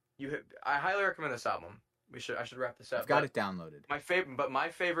 I highly recommend this album. I should wrap this up. I've got it downloaded. My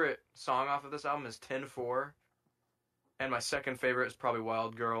favorite song off of this album is 10-4, and my second favorite is probably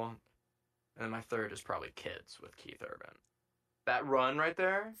Wild Girl, and then my third is probably Kids with Keith Urban. That run right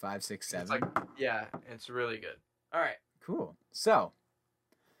there. 5, 6, 7. It's it's really good. All right. Cool. So,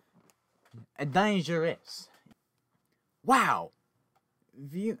 Dangerous. Wow.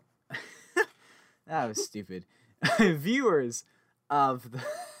 That was stupid. Viewers of the.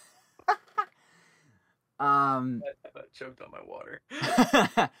 I choked on my water.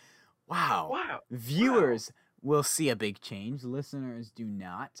 Wow. Viewers will see a big change. Listeners do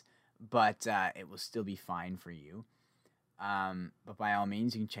not, but it will still be fine for you. But by all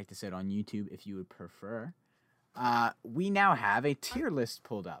means, you can check this out on YouTube if you would prefer. We now have a tier list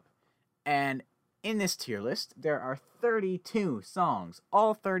pulled up, and in this tier list, there are 32 songs,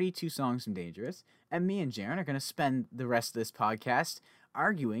 all 32 songs from Dangerous, and me and Jaren are going to spend the rest of this podcast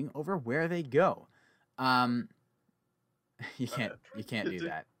arguing over where they go. You can't do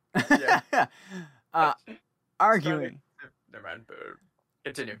that. Yeah. Arguing. Never mind.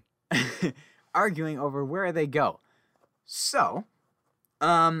 Continue. Arguing over where they go. So,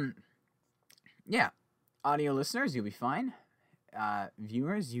 yeah. Audio listeners, you'll be fine.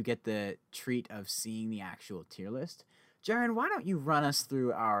 Viewers, you get the treat of seeing the actual tier list. Jaren, why don't you run us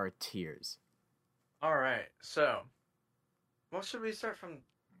through our tiers? All right. So, well, should we start from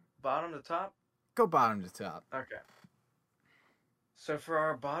bottom to top? Go bottom to top. Okay. So for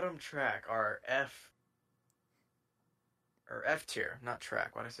our bottom track, our F tier, not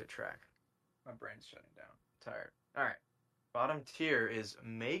track. Why did I say track? My brain's shutting down. I'm tired. All right. Bottom tier is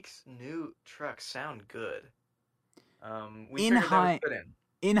makes new truck sound good. In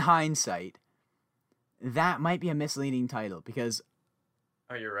hindsight, that might be a misleading title because.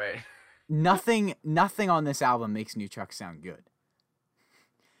 Oh, you're right. nothing on this album makes new truck sound good.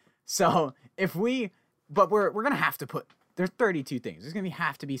 So but we're gonna have to put. There's 32 things. There's gonna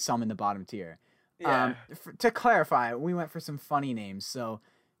have to be some in the bottom tier. Yeah. To clarify, we went for some funny names. So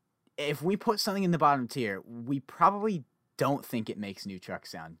if we put something in the bottom tier, we probably don't think it makes new truck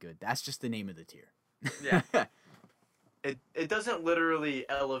sound good. That's just the name of the tier. Yeah. It doesn't literally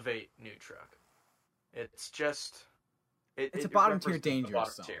elevate new truck. It's just it's a bottom tier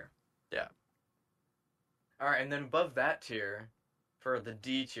Dangerous song. Tier. Yeah. All right, and then above that tier, for the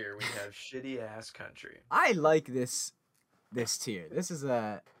D tier, we have shitty ass country. I like this tier. This is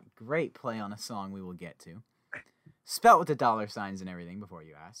a great play on a song we will get to. Spelt with the dollar signs and everything before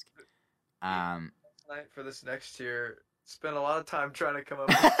you ask. For this next tier, spent a lot of time trying to come up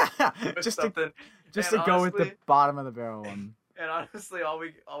with something. Just to go with the bottom of the barrel one. And honestly, all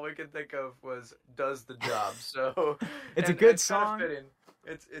we could think of was "Does the Job." So it's a good song. Kind of fitting.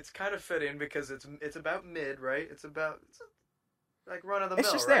 It's kind of fitting because it's about mid, right? It's like run of the mill.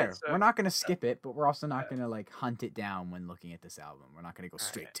 It's just right? there. So, we're not gonna skip it, but we're also not gonna like hunt it down when looking at this album. We're not gonna go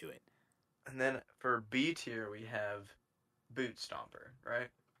straight to it. And then for B tier, we have Boot Stomper, right?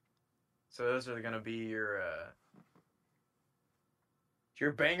 So those are gonna be your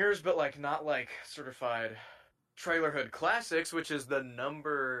bangers, but like not like certified trailer hood classics, which is the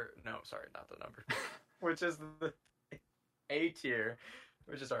number. No, sorry, not the number. Which is the A tier,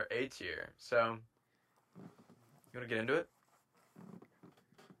 which is our A tier. So you want to get into it?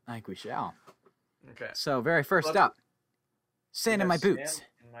 I think we shall. Okay. So, very first up, Sand in My Boots. Sand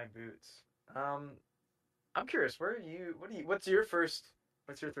in My Boots. I'm curious. Where are you? What's your first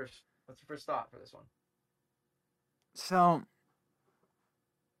thought for this one? So,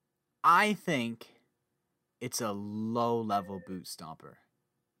 I think it's a low-level boot stomper.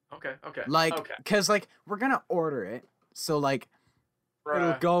 Okay. Like, okay. because, like, we're going to order it. So, like,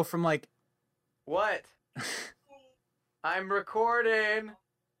 it'll go from, like... What? I'm recording.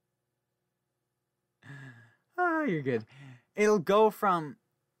 Oh, you're good. It'll go from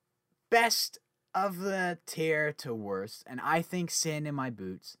best of the tier to worst. And I think Sand in My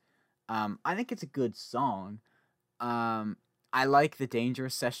Boots. I think it's a good song. I like the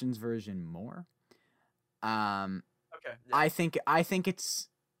Dangerous Sessions version more. Okay. Yeah. I think it's,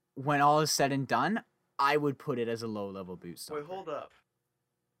 when all is said and done, I would put it as a low-level boot stomper. Wait, hold up.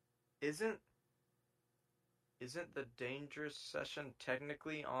 Isn't the Dangerous Session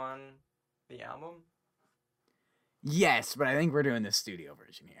technically on the album? Yes, but I think we're doing the studio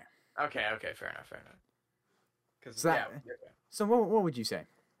version here. Okay, fair enough. So what would you say?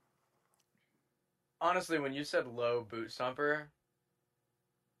 Honestly, when you said low boot stomper,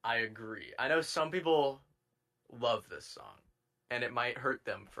 I agree. I know some people love this song, and it might hurt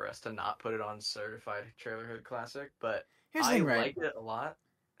them for us to not put it on certified trailer hood classic, but Here's the I thing, right? like it a lot,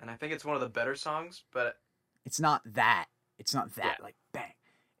 and I think it's one of the better songs, but it's not that. Like, bang.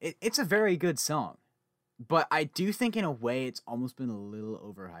 It's a very good song. But I do think in a way it's almost been a little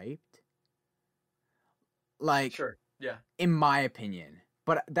overhyped. Like, sure, yeah. In my opinion.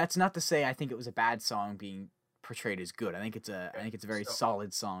 But that's not to say I think it was a bad song being portrayed as good. I think it's a very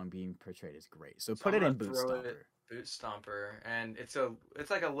solid song being portrayed as great. So put it in Boot Stomper. Boot Stomper, and it's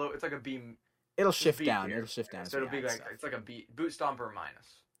like a B. It'll shift down. It'll shift down. So it'll be like stuff. It's like a B. Boot Stomper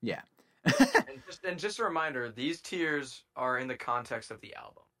minus. Yeah. and just a reminder, these tiers are in the context of the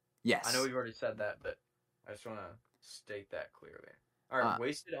album. Yes. I know we've already said that, but I just want to state that clearly. All right,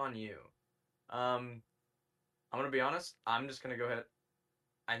 Wasted on You. I'm gonna be honest. I'm just gonna go ahead.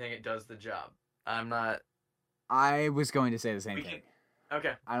 I think it does the job. I'm not. I was going to say the same thing.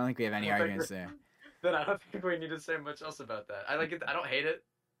 Okay. I don't think we have any arguments there. Then I don't think we need to say much else about that. I like it. I don't hate it.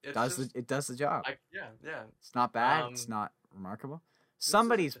 It does the job. Yeah. It's not bad. It's not remarkable.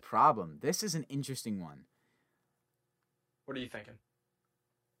 Somebody's Problem. This is an interesting one. What are you thinking?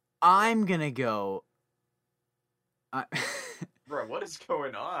 I'm gonna go. Bro, what is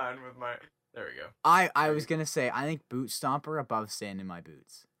going on with my? There we go. I was gonna say I think Boot Stomper above Sand in My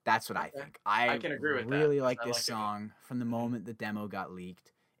Boots. That's what I think. I can agree with that. Really like this song from the moment the demo got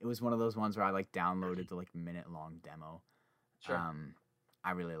leaked. It was one of those ones where I like downloaded the like minute-long demo. Sure.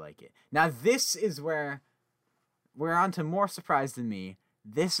 I really like it. Now this is where we're on to more surprise than me.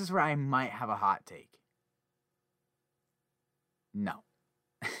 This is where I might have a hot take. No.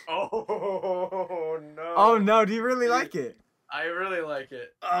 Oh no. Oh no, do you really like it? I really like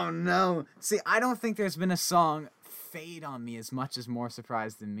it. Oh no. See, I don't think there's been a song fade on me as much as More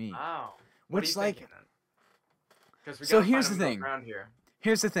Surprised Than Me. Wow. Which like thinking, then? So here's the thing. Here.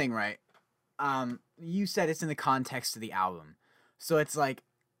 Here's the thing, right? You said it's in the context of the album. So it's like,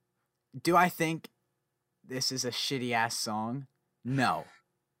 do I think this is a shitty ass song? No.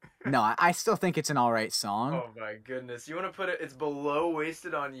 No, I still think it's an alright song. Oh my goodness. You want to put it, it's below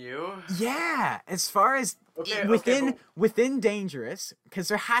Wasted on You? Yeah, as far as within Dangerous, because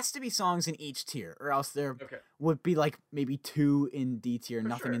there has to be songs in each tier, or else there would be like maybe 2 in D tier,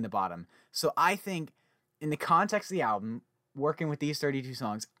 nothing in the bottom. So I think in the context of the album, working with these 32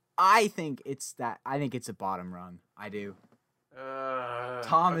 songs, I think it's a bottom rung. I do.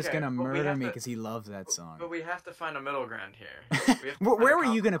 Tom is gonna murder me because he loves that song. But we have to find a middle ground here. Where were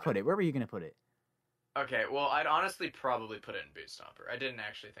you gonna put it? Okay, well, I'd honestly probably put it in Boot Stomper. I didn't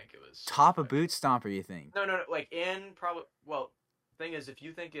actually think it was top of Boot Stomper. You think? No, like in probably. Well, thing is, if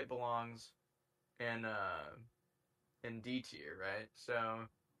you think it belongs in D tier, right? So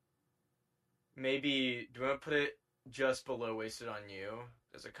maybe do you want to put it just below Wasted on You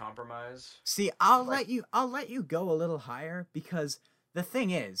as a compromise? See, I'll let you go a little higher because the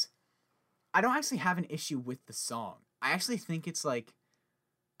thing is, I don't actually have an issue with the song. I actually think it's like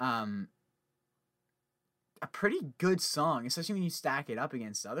a pretty good song, especially when you stack it up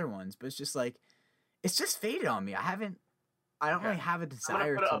against other ones, but it's just like it's just faded on me. I I don't Okay. really have a I'm gonna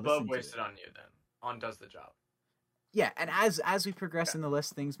desire put it to above listen to Wasted it. on You then. On Does the Job. Yeah, and as we progress in the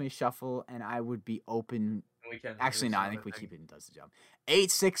list, things may shuffle, and I would be open. We can Actually, do no, some I other think we things. keep it in Does the Job.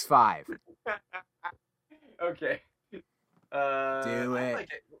 865. Okay. Do I it. like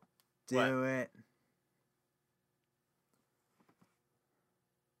it. Do What? it.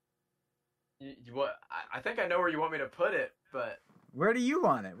 What? I think I know where you want me to put it, but Where do you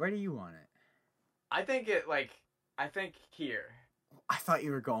want it? Where do you want it? I think here. I thought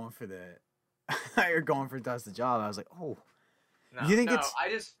you were going for the. I thought you were going for Does the Job. I was like, oh. No, You think no, it's- I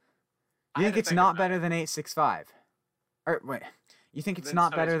just. I You had think to it's think not about better than 865? Or wait, you think it's Then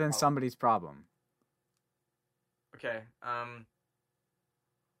not Somebody's better than Problem. Somebody's Problem? Okay. I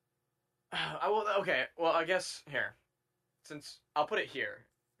will. Okay. Well, I guess here, since I'll put it here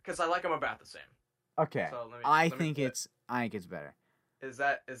because I like them about the same. Okay. So let me. I let me think put- it's better. Is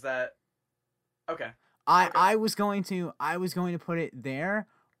that? Okay. I Okay. I was going to put it there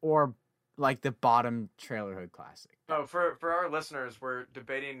or like the bottom Trailer Hood Classic. Oh, for our listeners, we're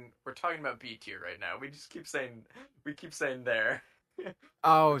talking about B tier right now. We just keep saying there.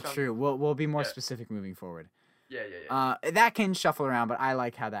 Oh, Which I'm- true. We'll be more Yeah. specific moving forward. Yeah. That can shuffle around, but I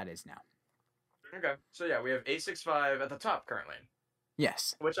like how that is now. Okay. So yeah, we have 865 at the top currently,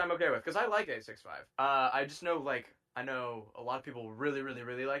 Yes. which I'm okay with because I like 865. I just know I know a lot of people really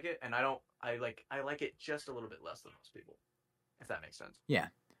really like it, and I don't. I like it just a little bit less than most people, if that makes sense. I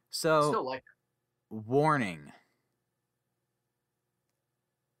So still like it. warning.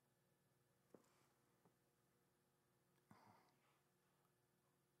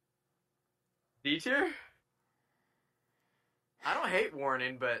 D tier. I don't hate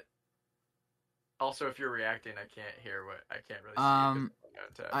Warning, but also if you're reacting, I can't really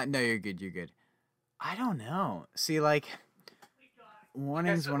see. No, you're good. You're good. I don't know. See, like,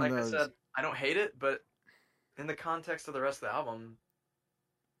 warning's one of those. I said, I don't hate it, but in the context of the rest of the album,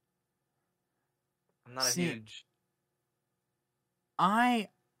 I'm not See, a huge. I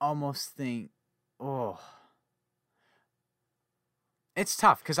almost think, it's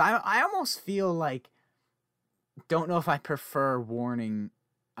tough because I almost feel like, don't know if I prefer Warning,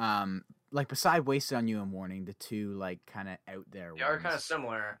 like beside Wasted on You and Warning, the two like kind of out there They are ones. kind of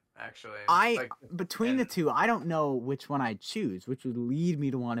similar, actually. Between the two, I don't know which one I'd choose, which would lead me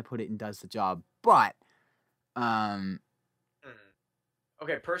to want to put it in Does the Job. But, Okay,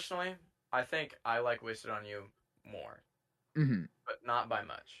 personally, I think I like Wasted on You more, but not by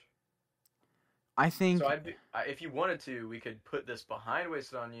much. I think. So if you wanted to, we could put this behind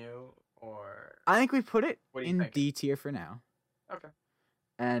Wasted on You, or I think we put it What do you in think? D tier for now. Okay.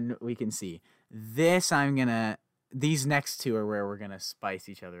 And we can see this. These next two are where we're gonna spice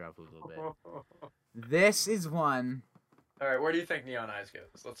each other up a little bit. This is one. All right, where do you think Neon Eyes goes?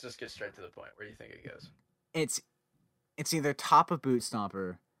 Let's just get straight to the point. Where do you think it goes? It's either top of Boot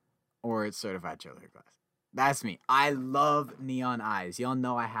Stomper, or it's Certified Trailer Class. That's me. I love Neon Eyes. Y'all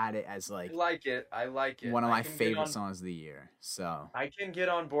know I had it as like I like it. one of I my can get favorite on- songs of the year. So I can get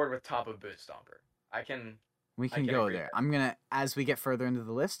on board with Top of Boot Stomper. we can can go agree there. there. I'm gonna, as we get further into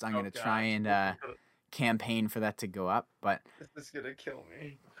the list, I'm Oh, gonna try gosh. and campaign for that to go up. But This is gonna kill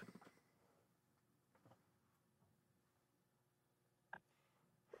me.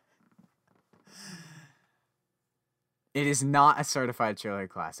 it is not a Certified Trailer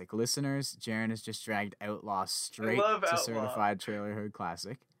Classic. Listeners, Jaren has just dragged Outlaw straight love to Outlaw. Certified Trailer Hood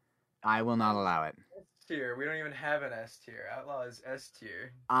Classic. I will not allow it. S tier. We don't even have an S tier. Outlaw is S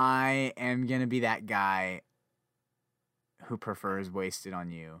tier. I am gonna be that guy who prefers Wasted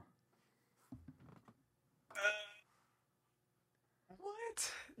on You.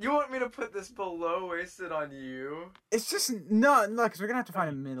 What? You want me to put this below Wasted on You? It's just no, because we're gonna have to find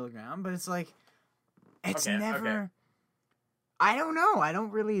a middle ground. But it's like, it's Okay, never. okay. I don't know. I don't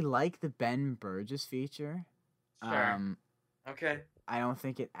really like the Ben Burgess feature. Sure. Okay. I don't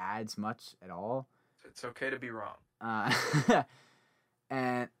think it adds much at all. It's okay to be wrong.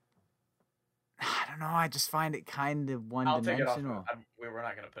 And I don't know. I just find it kind of I'll take it off. one-dimensional. We're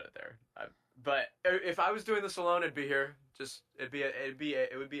not gonna put it there. But if I was doing this alone, it'd be here.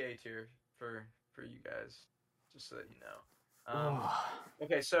 It would be A tier for you guys, just so that you know.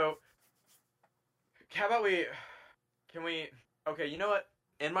 Okay, so how about can we? Okay, you know what?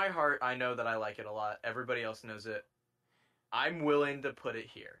 In my heart, I know that I like it a lot. Everybody else knows it. I'm willing to put it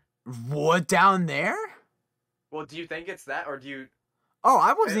here. What, down there? Well, do you think it's that, or do you? Oh,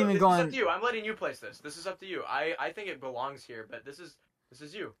 I wasn't even This is going. up to you. I'm letting you place this. This is up to you. I think it belongs here, but this is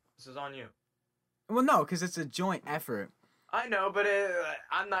you. This is on you. Well, no, because it's a joint effort. I know, but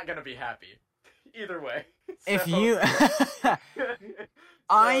I'm not gonna be happy either way. If So- you, so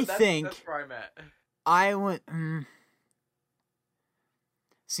I that's think that's where I'm at. I would.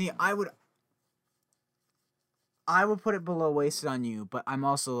 See, I would put it below Wasted on You, but I'm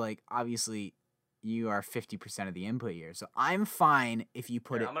also like, obviously, you are 50% of the input here, so I'm fine if you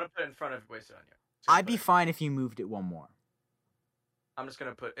put Here, it. I'm gonna put it in front of Wasted on You. Just gonna I'd be put it. fine if you moved it one more. I'm just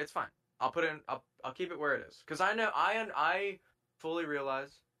gonna put. It's fine. I'll put it in. I'll keep it where it is because I know I fully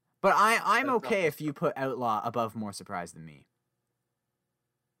realize. But I'm That's okay not- if you put Outlaw above More Surprised Than Me.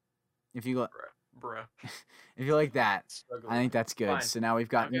 If you go, Bruh. if you like that, Struggling. I think that's good. Fine. So now we've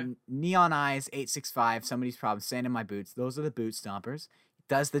got Okay. Neon Eyes, 865, Somebody's Problem, Sand in My Boots. Those are the boot stompers.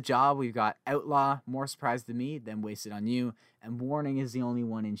 Does the job. We've got Outlaw, More Surprised Than Me, then Wasted on You, and Warning is the only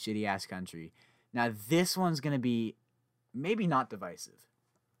one in Shitty Ass Country. Now this one's gonna be maybe not divisive.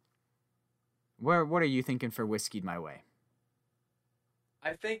 What are you thinking for Whiskeyed My Way?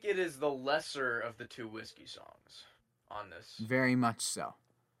 I think it is the lesser of the two whiskey songs on this. Very much so.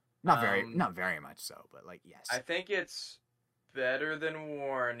 Not very much so, but like yes. I think it's better than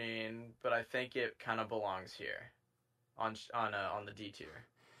Warning, but I think it kind of belongs here, on the D tier.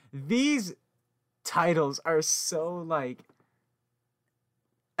 These titles are so like,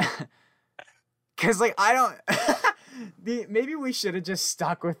 cause like I don't. Maybe we should have just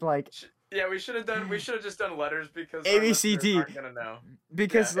stuck with like Yeah, we should have just done letters because A, our B, C, listeners D. aren't gonna know.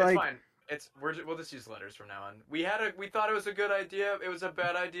 because Yeah, like it's fine. We'll just use letters from now on. We thought it was a good idea. It was a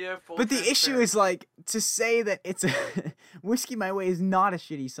bad idea. But the issue is like to say that it's a Whiskey My Way is not a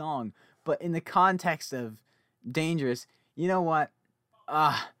shitty song, but in the context of Dangerous, you know what?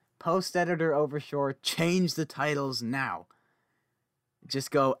 Post editor Overshore, change the titles now.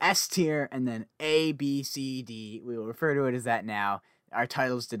 Just go S tier and then A, B, C, D. We will refer to it as that now. Our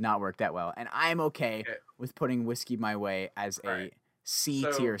titles did not work that well, and I'm okay with putting Whiskey My Way as a C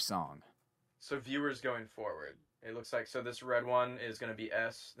tier song. So viewers going forward, it looks like this red one is gonna be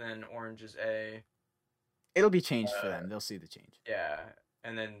S, then orange is A. It'll be changed for them. They'll see the change. Yeah,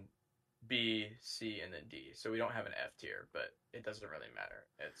 and then B, C, and then D. So we don't have an F tier, but it doesn't really matter.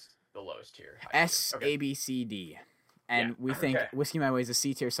 It's the lowest tier. S, Okay. A, B, C, D. And Yeah, we think okay. Whiskey My Way is a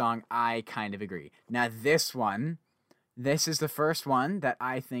C tier song. I kind of agree. Now this is the first one that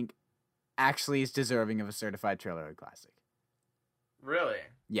I think actually is deserving of a certified Trailerhood Classic. Really?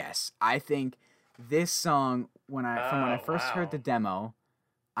 Yes, I think this song when I first heard the wow. demo,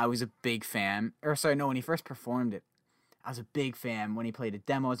 I was a big fan. Or sorry, no, when he first performed it, I was a big fan. When he played a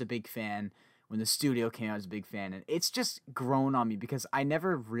demo, I was a big fan. When the studio came out, I was a big fan. And it's just grown on me because I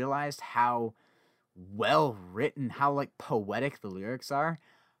never realized how well written, how like poetic the lyrics are.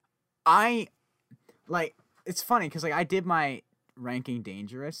 It's funny because like I did my ranking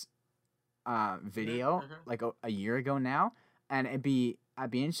Dangerous video like a year ago now, and I'd be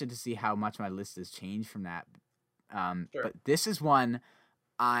interested to see how much my list has changed from that. Sure. But this is one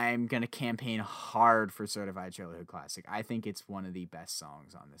I'm gonna campaign hard for certified Trailerhood Classic. I think it's one of the best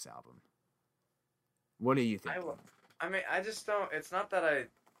songs on this album. What do you think? I mean, I just don't. It's not that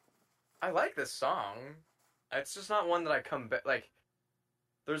I like this song. It's just not one that I come back. Like,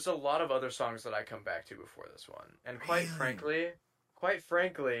 there's a lot of other songs that I come back to before this one, and quite frankly,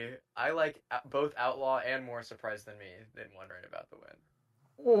 I like both Outlaw and More Surprised Than Me than Wondering About the Wind.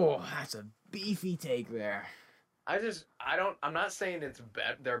 Oh, that's a beefy take there. I'm not saying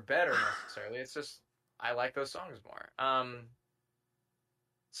they're better necessarily. It's just I like those songs more.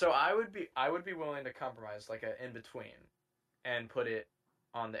 So I would be willing to compromise like an in between, and put it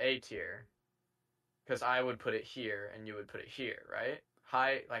on the A tier, because I would put it here and you would put it here, right?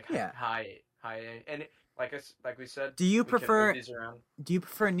 High A, and like we said. Do you we can prefer? move these around. Do you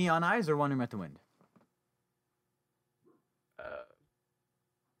prefer Neon Eyes or Wondering About the Wind?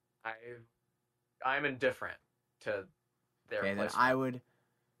 I'm indifferent to their Okay, then placement. I would.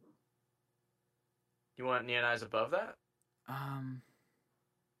 You want Neon Eyes above that?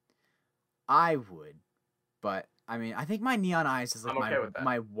 I would, but I mean, I think my Neon Eyes is like I'm okay with that.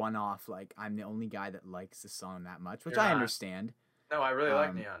 my one-off. Like, I'm the only guy that likes the song that much, which You're I not. understand. No, I really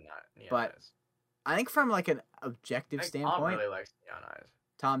like Neon but Eyes. I think from like an objective I think standpoint, Tom really likes Neon Eyes.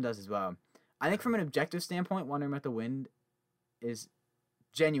 Tom does as well. I think from an objective standpoint, Wondering About the Wind is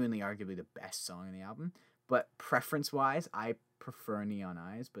genuinely arguably the best song in the album. But preference-wise, I prefer Neon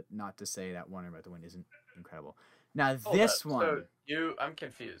Eyes, but not to say that Wondering About the Wind isn't incredible. Now, this one... So I'm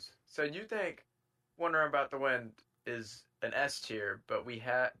confused. So you think Wondering About the Wind is an S tier, but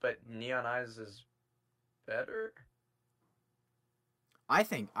Neon Eyes is better? I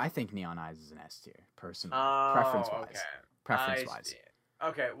think Neon Eyes is an S tier, personally. Oh, Preference-wise. okay. Preference-wise. I see.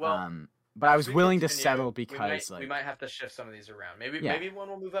 Okay, well... but I was we willing to continue, settle because we might have to shift some of these around. Maybe one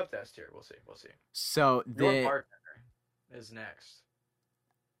will move up to S tier. We'll see. So Your Bartender is next.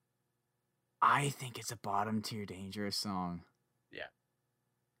 I think it's a bottom tier Dangerous song. Yeah.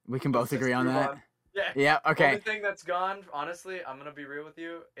 We can Let's both just agree on move that. on. Yeah. Yeah. Okay. Only thing that's gone, honestly, I'm gonna be real with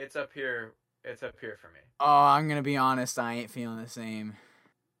you. It's up here. It's up here for me. Oh, I'm gonna be honest. I ain't feeling the same.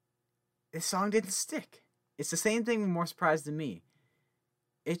 This song didn't stick. It's the same thing with More Surprised Than Me.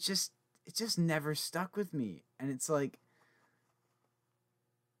 It just never stuck with me, and it's like,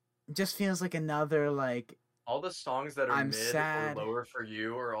 it just feels like another like All the songs that are I'm mid sad. or lower for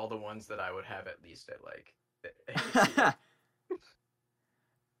you are all the ones that I would have at least at like A tier.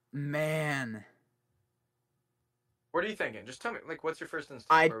 Man, What are you thinking? Just tell me, like, what's your first instinct?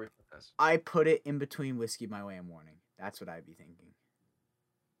 I Where we put this? I put it in between Whiskey My Way and Warning. That's what I'd be thinking.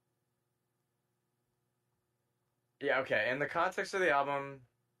 Yeah, okay. In the context of the album,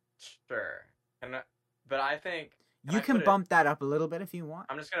 sure. But I think You can bump that up a little bit if you want.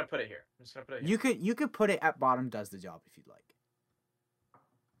 I'm just gonna put it here. I'm just gonna put it here. You could put it at bottom does the job if you'd like.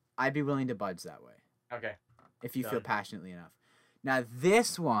 I'd be willing to budge that way. Okay. If you Done. feel passionately enough. Now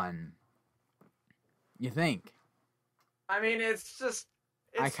this one, you think? I mean, it's just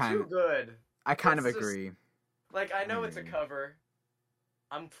it's I too good. kind of It's just- agree. Like, I know it's a cover.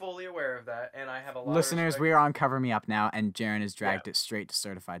 I'm fully aware of that, and I have a lot Listeners, of we are on Cover Me Up now, and Jaren has dragged it straight to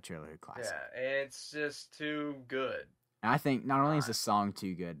Certified Trailerhood Classic. Yeah, it's just too good. And I think not only is the song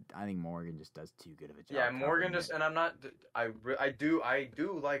too good, I think Morgan just does too good of a job. Yeah, Morgan covering just, it. and I'm not, I do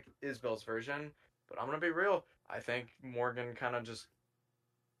like Isbell's version, but I'm gonna be real. I think Morgan kind of just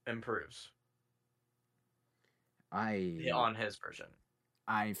improves on his version.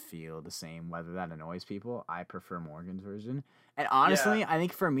 I feel the same. Whether that annoys people, I prefer Morgan's version. And honestly, I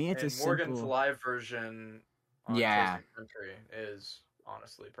think for me, it's and a Morgan's simple. live version on Yeah. Twisted Country is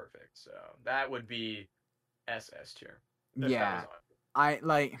honestly perfect. So that would be SS tier. if that Yeah, was on. I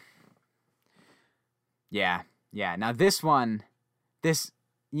like. Yeah. Now this one,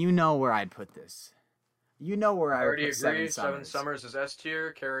 you know where I'd put this. You know where I I would already put agree. Seven Summers. is S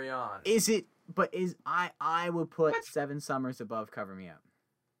tier. Carry on. Is it? But I would put What? Seven Summers above Cover Me Up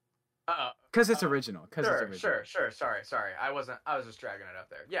Uh-oh. because it's original. Because it's original. Sure. Sorry. I was just dragging it up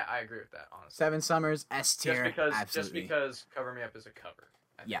there. Yeah, I agree with that. Honestly, Seven Summers S tier. just Absolutely. because Cover Me Up is a cover.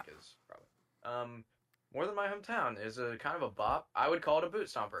 I Yeah. think is probably. More Than My Hometown is a kind of a bop. I would call it a boot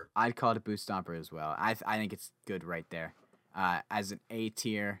stomper. I'd call it a boot stomper as well. I think it's good right there. As an A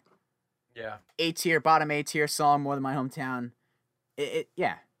tier. Yeah. A tier, bottom A tier song, More Than My Hometown.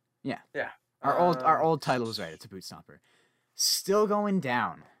 Yeah. Our old title was right. It's a boot stomper. Still Going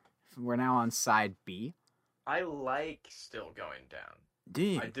Down. We're now on side B. I like Still Going Down. Do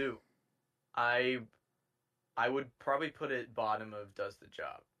you? I do. I would probably put it bottom of Does the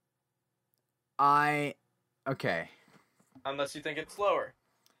Job. Okay. Unless you think it's lower.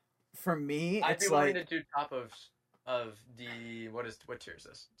 For me, I'd it's be willing like to do top of the what tier is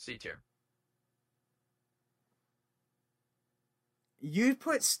this? C tier. you'd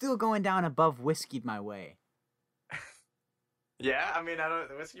put Still Going Down above Whiskeyed My Way. Yeah, I mean,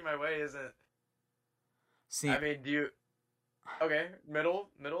 Whiskey My Way isn't. See, I mean, do you? Okay, middle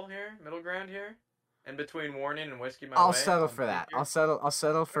ground here, in between Warning and Whiskey My Way. I'll settle on for C that. tier? I'll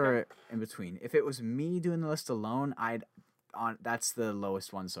settle for in between. If it was me doing the list alone, that's the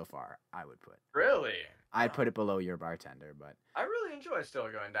lowest one so far. I would put. Really? I'd put it below Your Bartender, but I really enjoy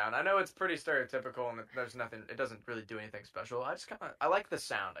Still Going Down. I know it's pretty stereotypical and there's nothing. It doesn't really do anything special. I like the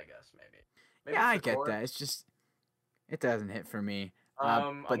sound. I guess maybe yeah, it's I the get chord. that. It's just it doesn't hit for me.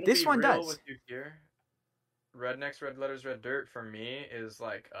 I'm But gonna this be one real does. With you here. Rednecks, Red Letters, Red Dirt for me is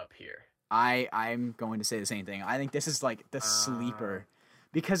like up here. I'm going to say the same thing. I think this is like the sleeper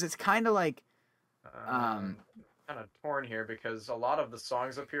because it's kind of like Kind of torn here because a lot of the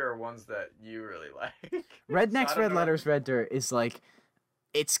songs up here are ones that you really like. Rednecks, So I don't Red know. Letters, Red Dirt is like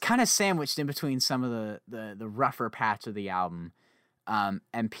it's kind of sandwiched in between some of the rougher patch of the album,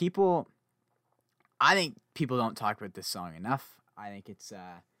 and people. I think people don't talk about this song enough. I think it's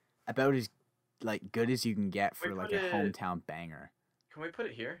about as like good as you can get for We like put a it- hometown banger. Can we put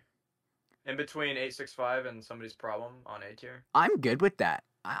it here? In between 865 and Somebody's Problem on A tier? I'm good with that.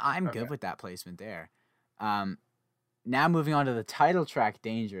 I'm Okay. good with that placement there. Now moving on to the title track,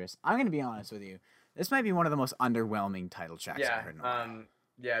 Dangerous. I'm gonna be honest with you. This might be one of the most underwhelming title tracks I've heard in a while.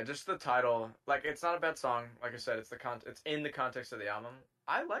 Yeah, just the title. Like, it's not a bad song. Like I said, it's in the context of the album.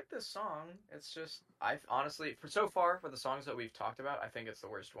 I like this song. It's just, I honestly, for the songs that we've talked about, I think it's the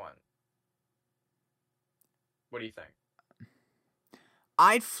worst one. What do you think?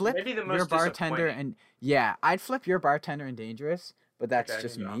 I'd flip Maybe the Your most Bartender disappointing. I'd flip Your Bartender and Dangerous, but that's Okay,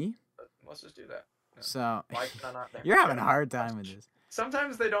 just moving on. me. But let's just do that. Yeah. So Why can I not? you're having a hard time with this.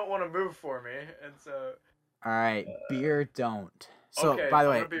 Sometimes they don't want to move for me, and so All right, Beer Don't. So okay, by the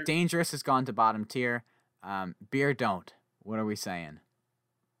I'm way, gonna be- Dangerous has gone to bottom tier. Beer Don't. What are we saying?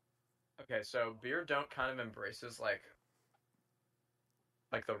 Okay, so Beer Don't kind of embraces like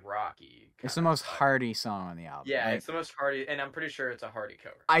the rocky It's kind the of most vibe. Hardy song on the album. Yeah, Like it's the most Hardy, and I'm pretty sure it's a Hardy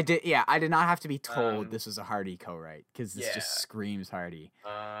cover. I did not have to be told Um, this was a Hardy co-write because this yeah. just screams Hardy.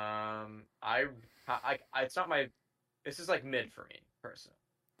 It's not my. This is like mid for me, personally.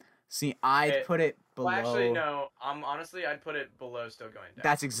 See, I'd put it Well, actually, below. no. Honestly, I'd put it below Still Going Down.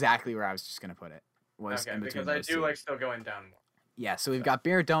 That's exactly where I was just gonna put it. Was Okay, in between because I those do two. like Still Going Down more. Yeah, so we've So. got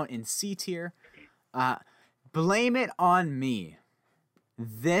Beer Don't in C tier. Blame It on Me.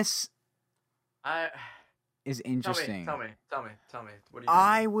 This I is interesting. Tell me. What do you think?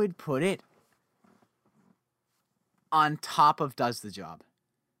 I would put it on top of Does the Job.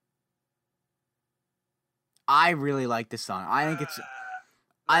 I really like this song. I think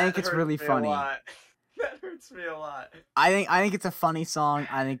it's really funny. That hurts me a lot. I think it's a funny song.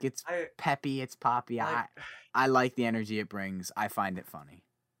 I think it's I peppy, it's poppy. like, I like the energy it brings. I find it funny.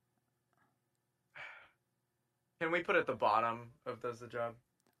 Can we put it at the bottom of Does the Job?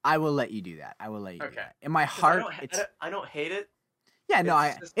 I will let you do that. I will let you do Okay. that. In my 'Cause heart, I don't hate it. yeah, no,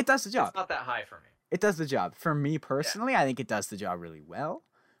 It's just- it does the job. It's not that high for me. It does the job. For me personally, I think it does the job really well,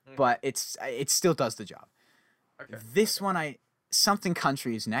 Mhm. but it still does the job. Okay. This one, Something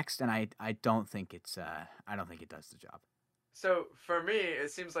Country is next, and I don't think it does the job. So for me, it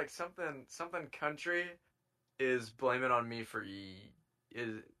seems like something country is Blame It on Me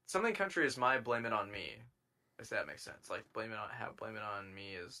is something country is my Blame It on Me. If that makes sense. Like Blame It on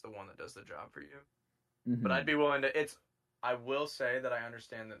Me is the one that does the job for you. Mm-hmm. But I'd be willing to. I will say that I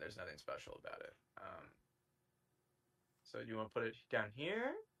understand that there's nothing special about it. So do you want to put it down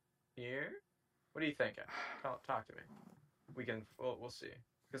here? Here? What are you thinking? Talk to me. We'll see.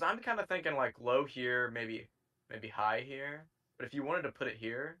 Because I'm kind of thinking like low here, maybe high here. But if you wanted to put it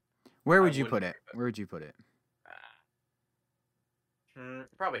here, Where would you put it? Where would you put it?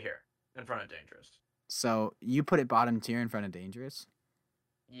 Probably here, in front of Dangerous. So you put it bottom tier in front of Dangerous?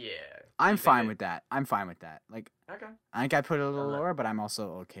 Yeah. I'm fine with that. Like, Okay. I think I put it a little lower, but I'm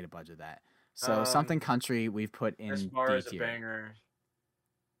also okay to budget that. So Something Country we've put in This D bar is a tier. banger.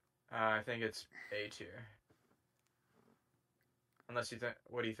 I think it's A tier. Unless you think,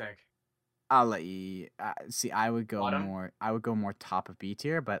 what do you think? I'll let you see. I would go Bottom? more. I would go more top of B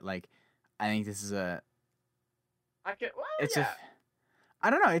tier, but like, I think this is a. It's yeah. I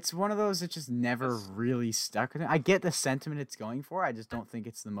don't know. It's one of those that just never really stuck with it. I get the sentiment it's going for. I just don't think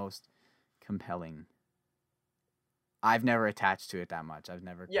it's the most compelling. I've never attached to it that much. I've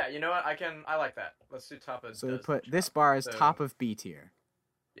never. Yeah, you know what? I like that. Let's do top of. So we Does put the this Job. bar is So, top of B tier,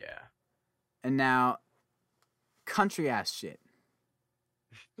 Yeah. and now, country ass shit.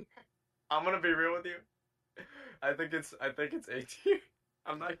 I'm gonna be real with you. I think it's A tier.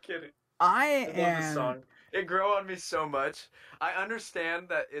 I'm not kidding. I love this song. It grew on me so much. I understand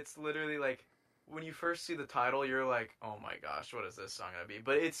that it's literally like when you first see the title, you're like, "Oh my gosh, what is this song gonna be?"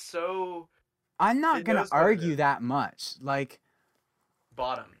 But it's so. I'm not It gonna knows what it argue is. that much. Like,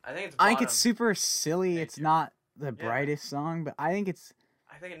 Bottom. I think it's. I Bottom. think it's super silly. Thank It's you. not the brightest song, but I think it's.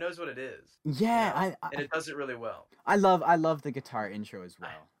 I think it knows what it is. Yeah, you know? And it does it really well. I love the guitar intro as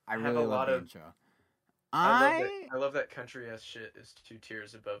well. I have really a love lot the of- intro. I love that country ass shit is 2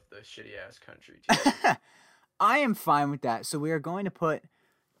 tiers above the shitty ass country tier. I am fine with that. So we are going to put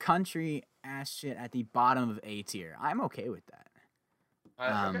country ass shit at the bottom of A tier. I'm okay with that.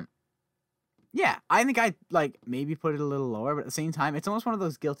 Okay. Yeah, I think I'd like maybe put it a little lower, but at the same time, it's almost one of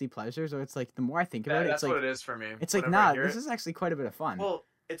those guilty pleasures where it's like the more I think about it, That's it's like what it is for me. it's like, Whenever I nah, hear this it. is actually quite a bit of fun. Well,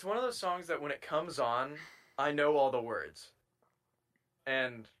 it's one of those songs that when it comes on, I know all the words,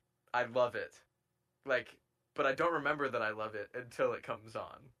 and I love it. Like, but I don't remember that I love it until it comes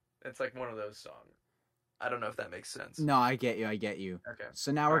on. It's like one of those songs. I don't know if that makes sense. No, I get you. Okay.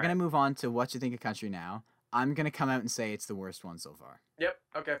 So now we're Alright. gonna move on to what you think of country now. I'm gonna come out and say it's the worst one so far. Yep.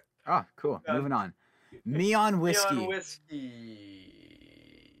 Okay. Oh, cool. Done. Moving on. Me on Whiskey. Neon whiskey.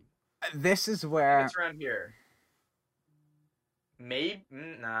 This is I think where it's around here. Maybe.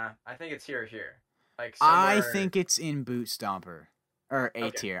 Nah. I think it's here. Like I somewhere- think it's in Boot Stomper or A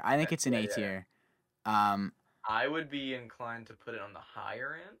Okay. tier. I think Okay. it's in Yeah, A yeah, tier. I would be inclined to put it on the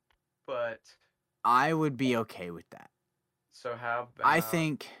higher end, but I would be okay with that. so how about I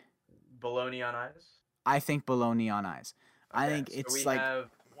think Below Neon Eyes? I think Below Neon Eyes. I Okay, think so it's we like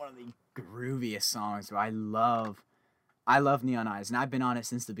have- one of the grooviest songs. But I love Neon Eyes, and I've been on it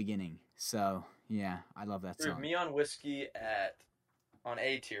since the beginning. So yeah, I love that Dude, song. Neon Whiskey on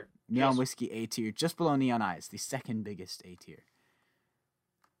A tier. Neon Just- Whiskey A tier, just below Neon Eyes, the second biggest A tier.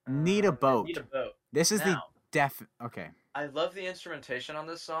 Need a Boat. Need a Boat. This is Now, okay. I love the instrumentation on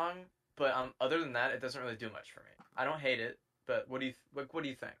this song, but other than that, it doesn't really do much for me. I don't hate it, but what do you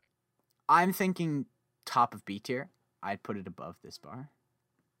think? I'm thinking top of B tier. I'd put it above this bar.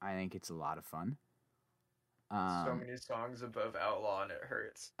 I think it's a lot of fun. So many songs above Outlaw and it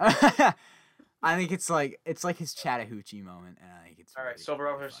hurts. I think it's like his Chattahoochee moment, and I think it's All right, really,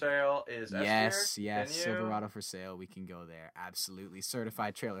 Silverado really for fun. Sale is S tier. Yes, Can you? Silverado for Sale. We can go there. Absolutely.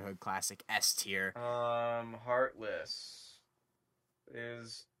 Certified Trailer Hood Classic S tier. Heartless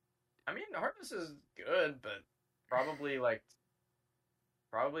is. I mean, Heartless is good, but probably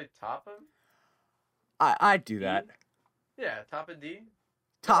top of I'd do D? that. Yeah, top of D.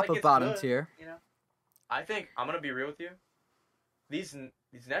 Top Like, of it's bottom good, tier. You know, I think I'm gonna be real with you. These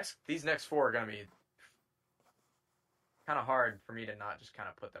next four are gonna be kind of hard for me to not just kind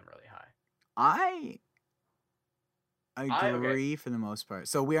of put them really high. I agree for the most part.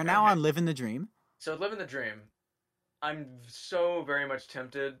 So we are now Okay. on Living the Dream. So Living the Dream, I'm so very much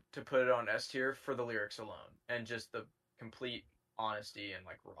tempted to put it on S tier for the lyrics alone and just the complete honesty and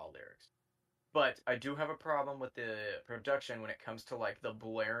like raw lyrics. But I do have a problem with the production when it comes to like the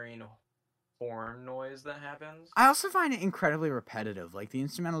blaring horn noise that happens. I also find it incredibly repetitive. Like the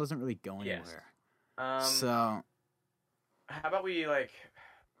instrumental doesn't really go Yes. anywhere. So How about we like?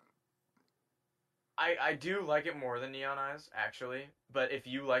 I do like it more than Neon Eyes actually, but if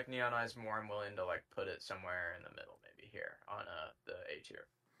you like Neon Eyes more, I'm willing to like put it somewhere in the middle, maybe here on the A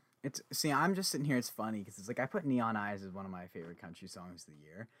tier. I'm just sitting here. It's funny because it's like I put Neon Eyes as one of my favorite country songs of the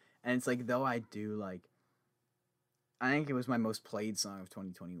year, and it's like though I do like, I think it was my most played song of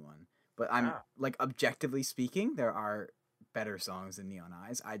 2021. But I'm like objectively speaking, there are better songs than Neon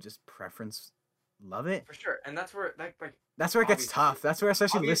Eyes. I just preference love it For sure, and that's where that's where it gets obviously- tough. That's where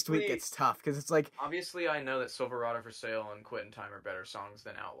especially list week obviously- gets tough because it's like obviously I know that Silverado for Sale and Quitting Time are better songs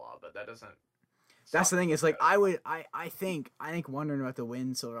than Outlaw, but that doesn't. that's the thing. It's like better. I think Wondering About the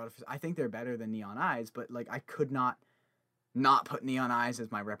Wind, Silverado. I think they're better than Neon Eyes, but like I could not put Neon Eyes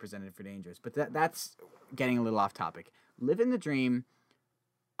as my representative for Dangerous. But that's getting a little off topic. Living the Dream,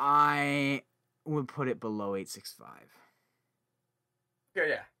 I would put it below 865.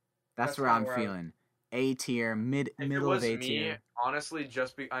 Yeah. That's where kinda I'm where I- feeling. A tier, If middle it of was A me, tier. honestly,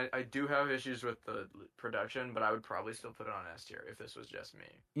 I do have issues with the production, but I would probably still put it on S tier if this was just me.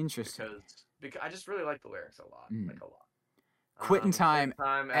 Interesting. Because I just really like the lyrics a lot, like a lot. Quitting Time,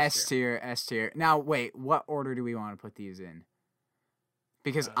 S tier. S tier. Now, wait, what order do we want to put these in?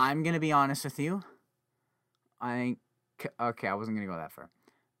 Because I'm going to be honest with you. I wasn't going to go that far.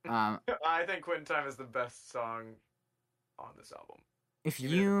 I think Quitting Time is the best song on this album. If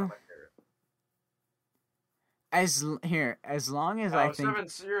Even if it's not you, my favorite. as long as I think...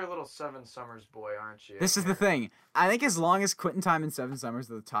 You're a little Seven Summers boy, aren't you? This is the thing. I think as long as Quitting Time and Seven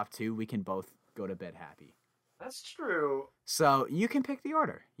Summers are the top two, we can both go to bed happy. That's true. So you can pick the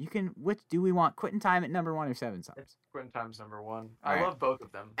order. Which do we want? Quitting Time at number 1 or Seven Summers? Quitting Time's number 1. All I right. love both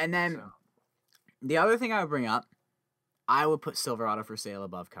of them. And then so. the other thing I would bring up, I would put Silverado for Sale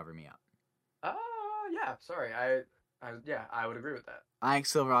above Cover Me Up. Yeah. Sorry. I would agree with that. I think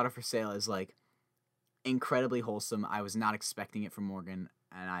Silverado for Sale is like incredibly wholesome. I was not expecting it from Morgan,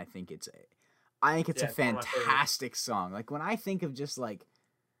 and I think it's a Yeah, it's one of my fantastic song. Like when I think of just like,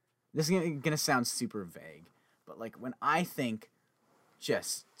 this is gonna sound super vague, but like when I think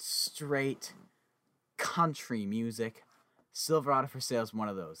just straight country music, Silverado for Sale is one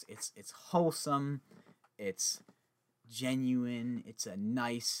of those. It's wholesome, it's genuine, it's a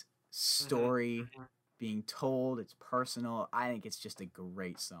nice story being told, it's personal. I think it's just a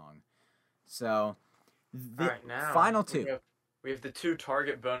great song. So the All right, now final two. We have the 2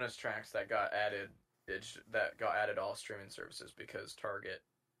 Target bonus tracks that got added. To all streaming services because Target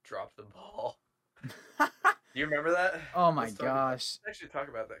dropped the ball. Do you remember that? Oh my Let's gosh. actually talk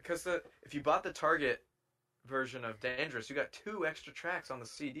about that because if you bought the Target version of Dangerous, you got 2 extra tracks on the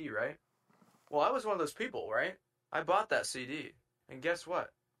CD, right? Well, I was one of those people, right? I bought that CD, and guess what?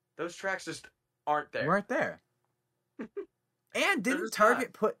 Those tracks just aren't there. Weren't there. And didn't just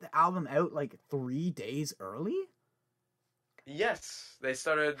Target put the album out like 3 days early? Yes, they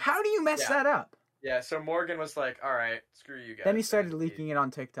started. How do you mess that up? Yeah, so Morgan was like, "All right, screw you guys." Then he started leaking it on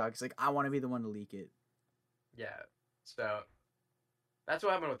TikTok. He's like, I want to be the one to leak it. Yeah, so that's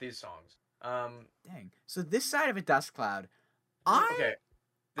what happened with these songs. Dang. So this side of a Dust Cloud, Okay,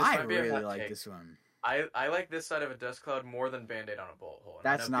 this I might be a really hot like take. this one. I like this side of a dust cloud more than Band-Aid on a bullet hole. And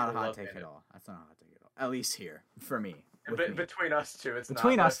I That's know not a people hot love take at Band-Aid. all. That's not a hot take at all. At least here for me. And with me. between us two, it's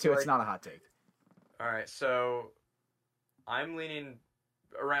Between not. us two, it's not a hot take. All right, so I'm leaning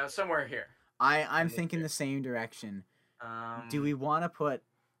around somewhere here. I'm thinking the same direction. Do we want to put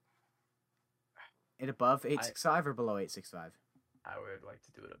it above 865 or below 865? I would like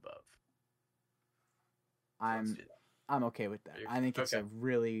to do it above. Let's I'm do that. I'm okay with that. I think it's a Okay.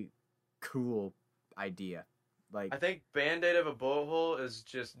 really cool idea. Like I think Band-Aid of a Bullet Hole is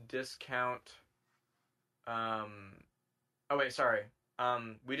just discount. Oh wait, sorry.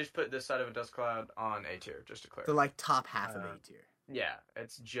 We just put This Side of a Dust Cloud on A tier, just to clarify. the like top half of A tier. Yeah,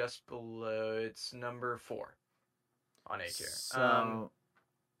 it's just below. It's number 4 on A tier. So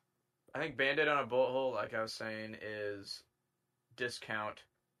I think Band-Aid on a Bullet Hole, like I was saying, is discount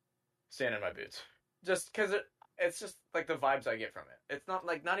Sand in My Boots. Just because it's just like the vibes I get from it. It's not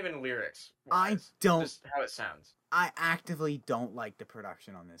like not even lyrics. I don't. Just how it sounds. I actively don't like the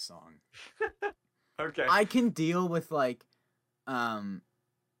production on this song. Okay. I can deal with like, I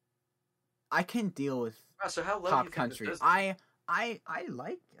can deal with So how low do you pop think country. this is? I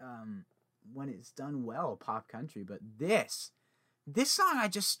like when it's done well, pop country, but this song I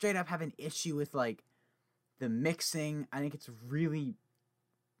just straight up have an issue with like the mixing. I think it's really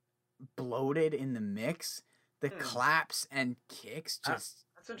bloated in the mix. The claps and kicks just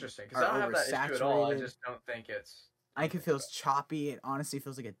That's interesting because I don't have that issue at all. I just don't think it's. I think it feels choppy. It honestly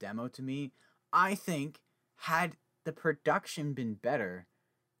feels like a demo to me. I think had the production been better,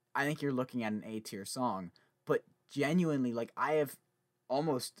 I think you're looking at an A tier song. But genuinely, like I have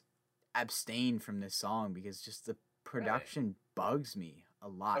almost abstained from this song because just the production bugs me a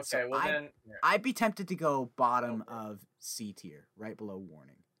lot. Okay, so well then I'd be tempted to go bottom of C tier, right below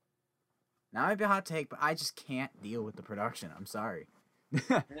Warning. Now might be a hot take, but I just can't deal with the production. I'm sorry.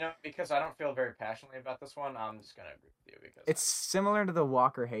 because I don't feel very passionately about this one, I'm just gonna agree with you because It's similar to the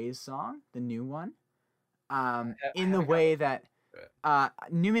Walker Hayes song, the new one, I in the haven't way gotten that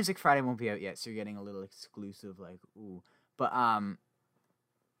New Music Friday won't be out yet, so you're getting a little exclusive, like ooh. But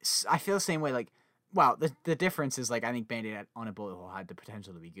I feel the same way. Like, wow, the difference is like I think Band-Aid on a Bullet Hole had the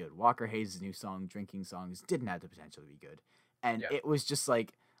potential to be good. Walker Hayes' new song, Drinking Songs, didn't have the potential to be good, and it was just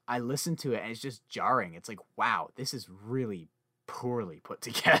like I listened to it and it's just jarring. It's like, wow, this is really poorly put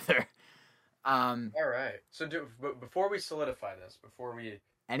together. All right. So before we solidify this,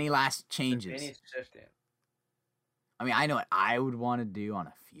 any last changes? Any shifting. I mean, I know what I would want to do on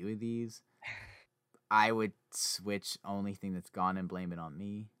a few of these. I would switch only thing that's gone and blame it on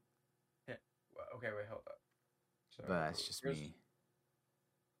me. Yeah. Okay, wait, hold up. So, but that's just me.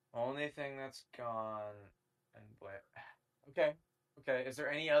 Only thing that's gone and blame. Okay. Okay. Is there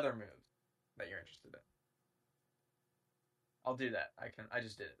any other moves that you're interested in? I'll do that. I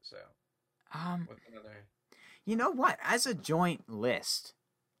just did it. So. What's another? You know what? As a joint list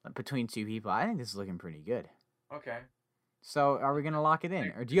between two people, I think this is looking pretty good. Okay. So, are we gonna lock it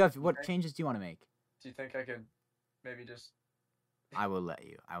in, or do you have what changes do you want to make? Do you think I could maybe just? I will let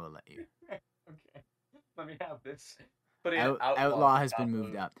you. Okay. Let me have this. Outlaw has been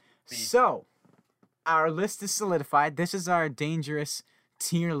moved up. So, our list is solidified. This is our dangerous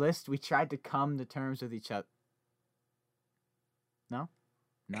tier list. We tried to come to terms with each other.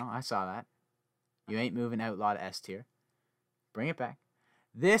 No, I saw that. You ain't moving Outlaw to S tier. Bring it back.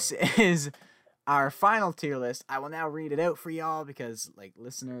 This is our final tier list. I will now read it out for y'all because, like,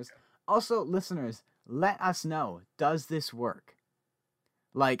 listeners. Also, listeners, let us know. Does this work?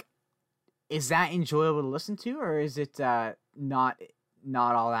 Like, is that enjoyable to listen to, or is it not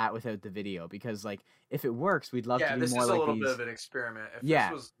all that without the video? Because, like, if it works, we'd love to do more like these. Yeah, this is a little bit of an experiment. If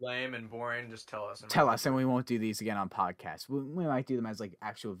this was lame and boring, just tell us. And we won't do these again on podcasts. We might do them as, like,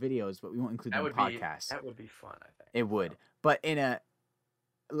 actual videos, but we won't include them in podcasts. That would be fun, I think. It would. But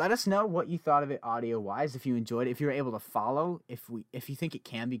let us know what you thought of it audio-wise, if you enjoyed it, if you were able to follow. If you think it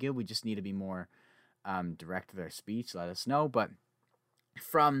can be good, we just need to be more direct with our speech. Let us know. But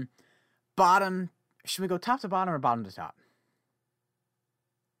from bottom, should we go top to bottom or bottom to top?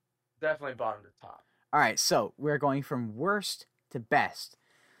 Definitely bottom to top. All right, so we're going from worst to best.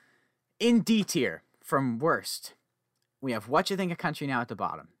 In D tier, from worst, we have What You Think of Country Now at the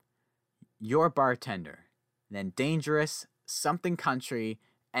bottom. Your Bartender. Then Dangerous, Something Country,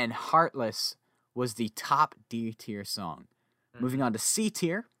 and Heartless was the top D tier song. Mm-hmm. Moving on to C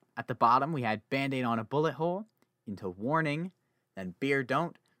tier, at the bottom we had Band-Aid on a Bullet Hole, Into Warning, then Beer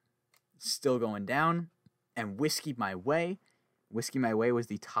Don't, still going down, and Whiskey My Way. Whiskey My Way was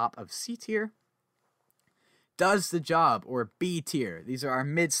the top of C tier. Does the Job, or B tier. These are our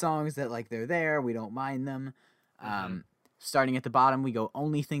mid songs that, like, they're there. We don't mind them. Starting at the bottom, we go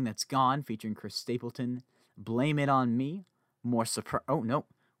Only Thing That's Gone, featuring Chris Stapleton. Blame It On Me.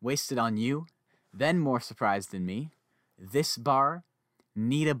 Wasted on You. Then More Surprised Than Me. This Bar.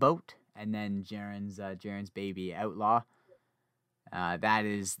 Need a Boat. And then Jaren's Baby Outlaw. That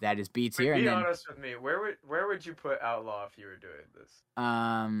is B tier. Be honest with me. Where would you put Outlaw if you were doing this?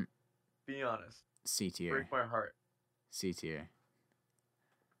 Be honest. C tier. Break my heart. C tier.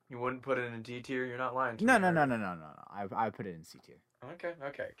 You wouldn't put it in D tier. You're not lying to No, me. no, are no, you? no, no, no, no. I put it in C tier.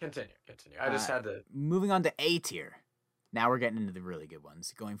 Okay. Continue. I just had to. Moving on to A tier. Now we're getting into the really good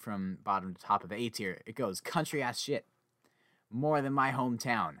ones. Going from bottom to top of A tier, it goes country ass shit. More than my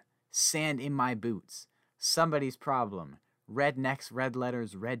hometown. Sand in my boots. Somebody's problem. Rednecks, red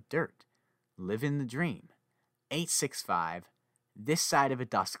letters, red dirt. Living the dream. 865. This side of a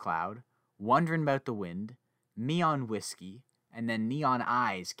dust cloud. Wondering about the wind. Me on whiskey. And then Neon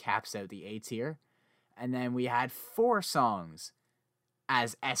Eyes caps out the A tier. And then we had 4 songs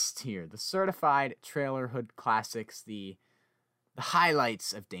as S tier. The certified trailerhood classics, the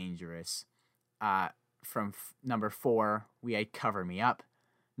highlights of Dangerous. From number 4, we had Cover Me Up.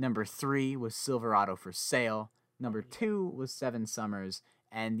 Number 3 was Silverado for Sale. Number 2 was Seven Summers.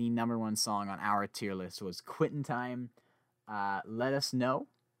 And the number 1 song on our tier list was Quittin' Time. Let us know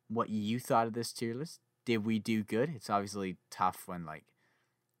what you thought of this tier list. Did we do good? It's obviously tough when, like,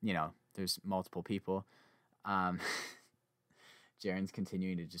 you know, there's multiple people. Jaren's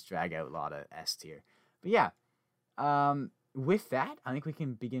continuing to just drag out a lot of S tier. But yeah, with that, I think we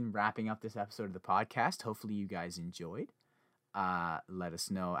can begin wrapping up this episode of the podcast. Hopefully you guys enjoyed. Let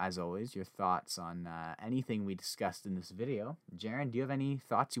us know, as always, your thoughts on anything we discussed in this video. Jaren, do you have any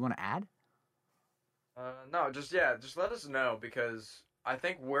thoughts you want to add? No, just let us know, because I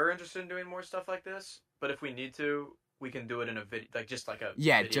think we're interested in doing more stuff like this. But if we need to, we can do it in a video, like a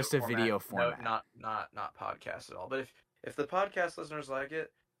video format. No, not podcast at all. But if the podcast listeners like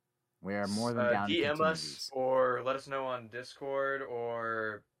it, we are more than down to DM continue us these. or let us know on Discord,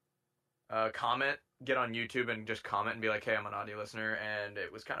 or comment, get on YouTube and just comment and be like, hey, I'm an audio listener and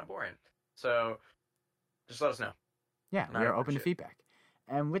it was kind of boring. So just let us know. Yeah, we are open to feedback.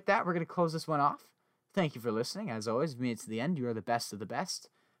 And with that, we're going to close this one off. Thank you for listening. As always, we made it to the end. You are the best of the best.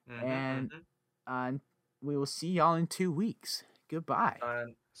 And we will see y'all in 2 weeks. Goodbye.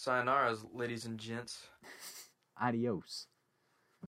 Sayonara, ladies and gents. Adios.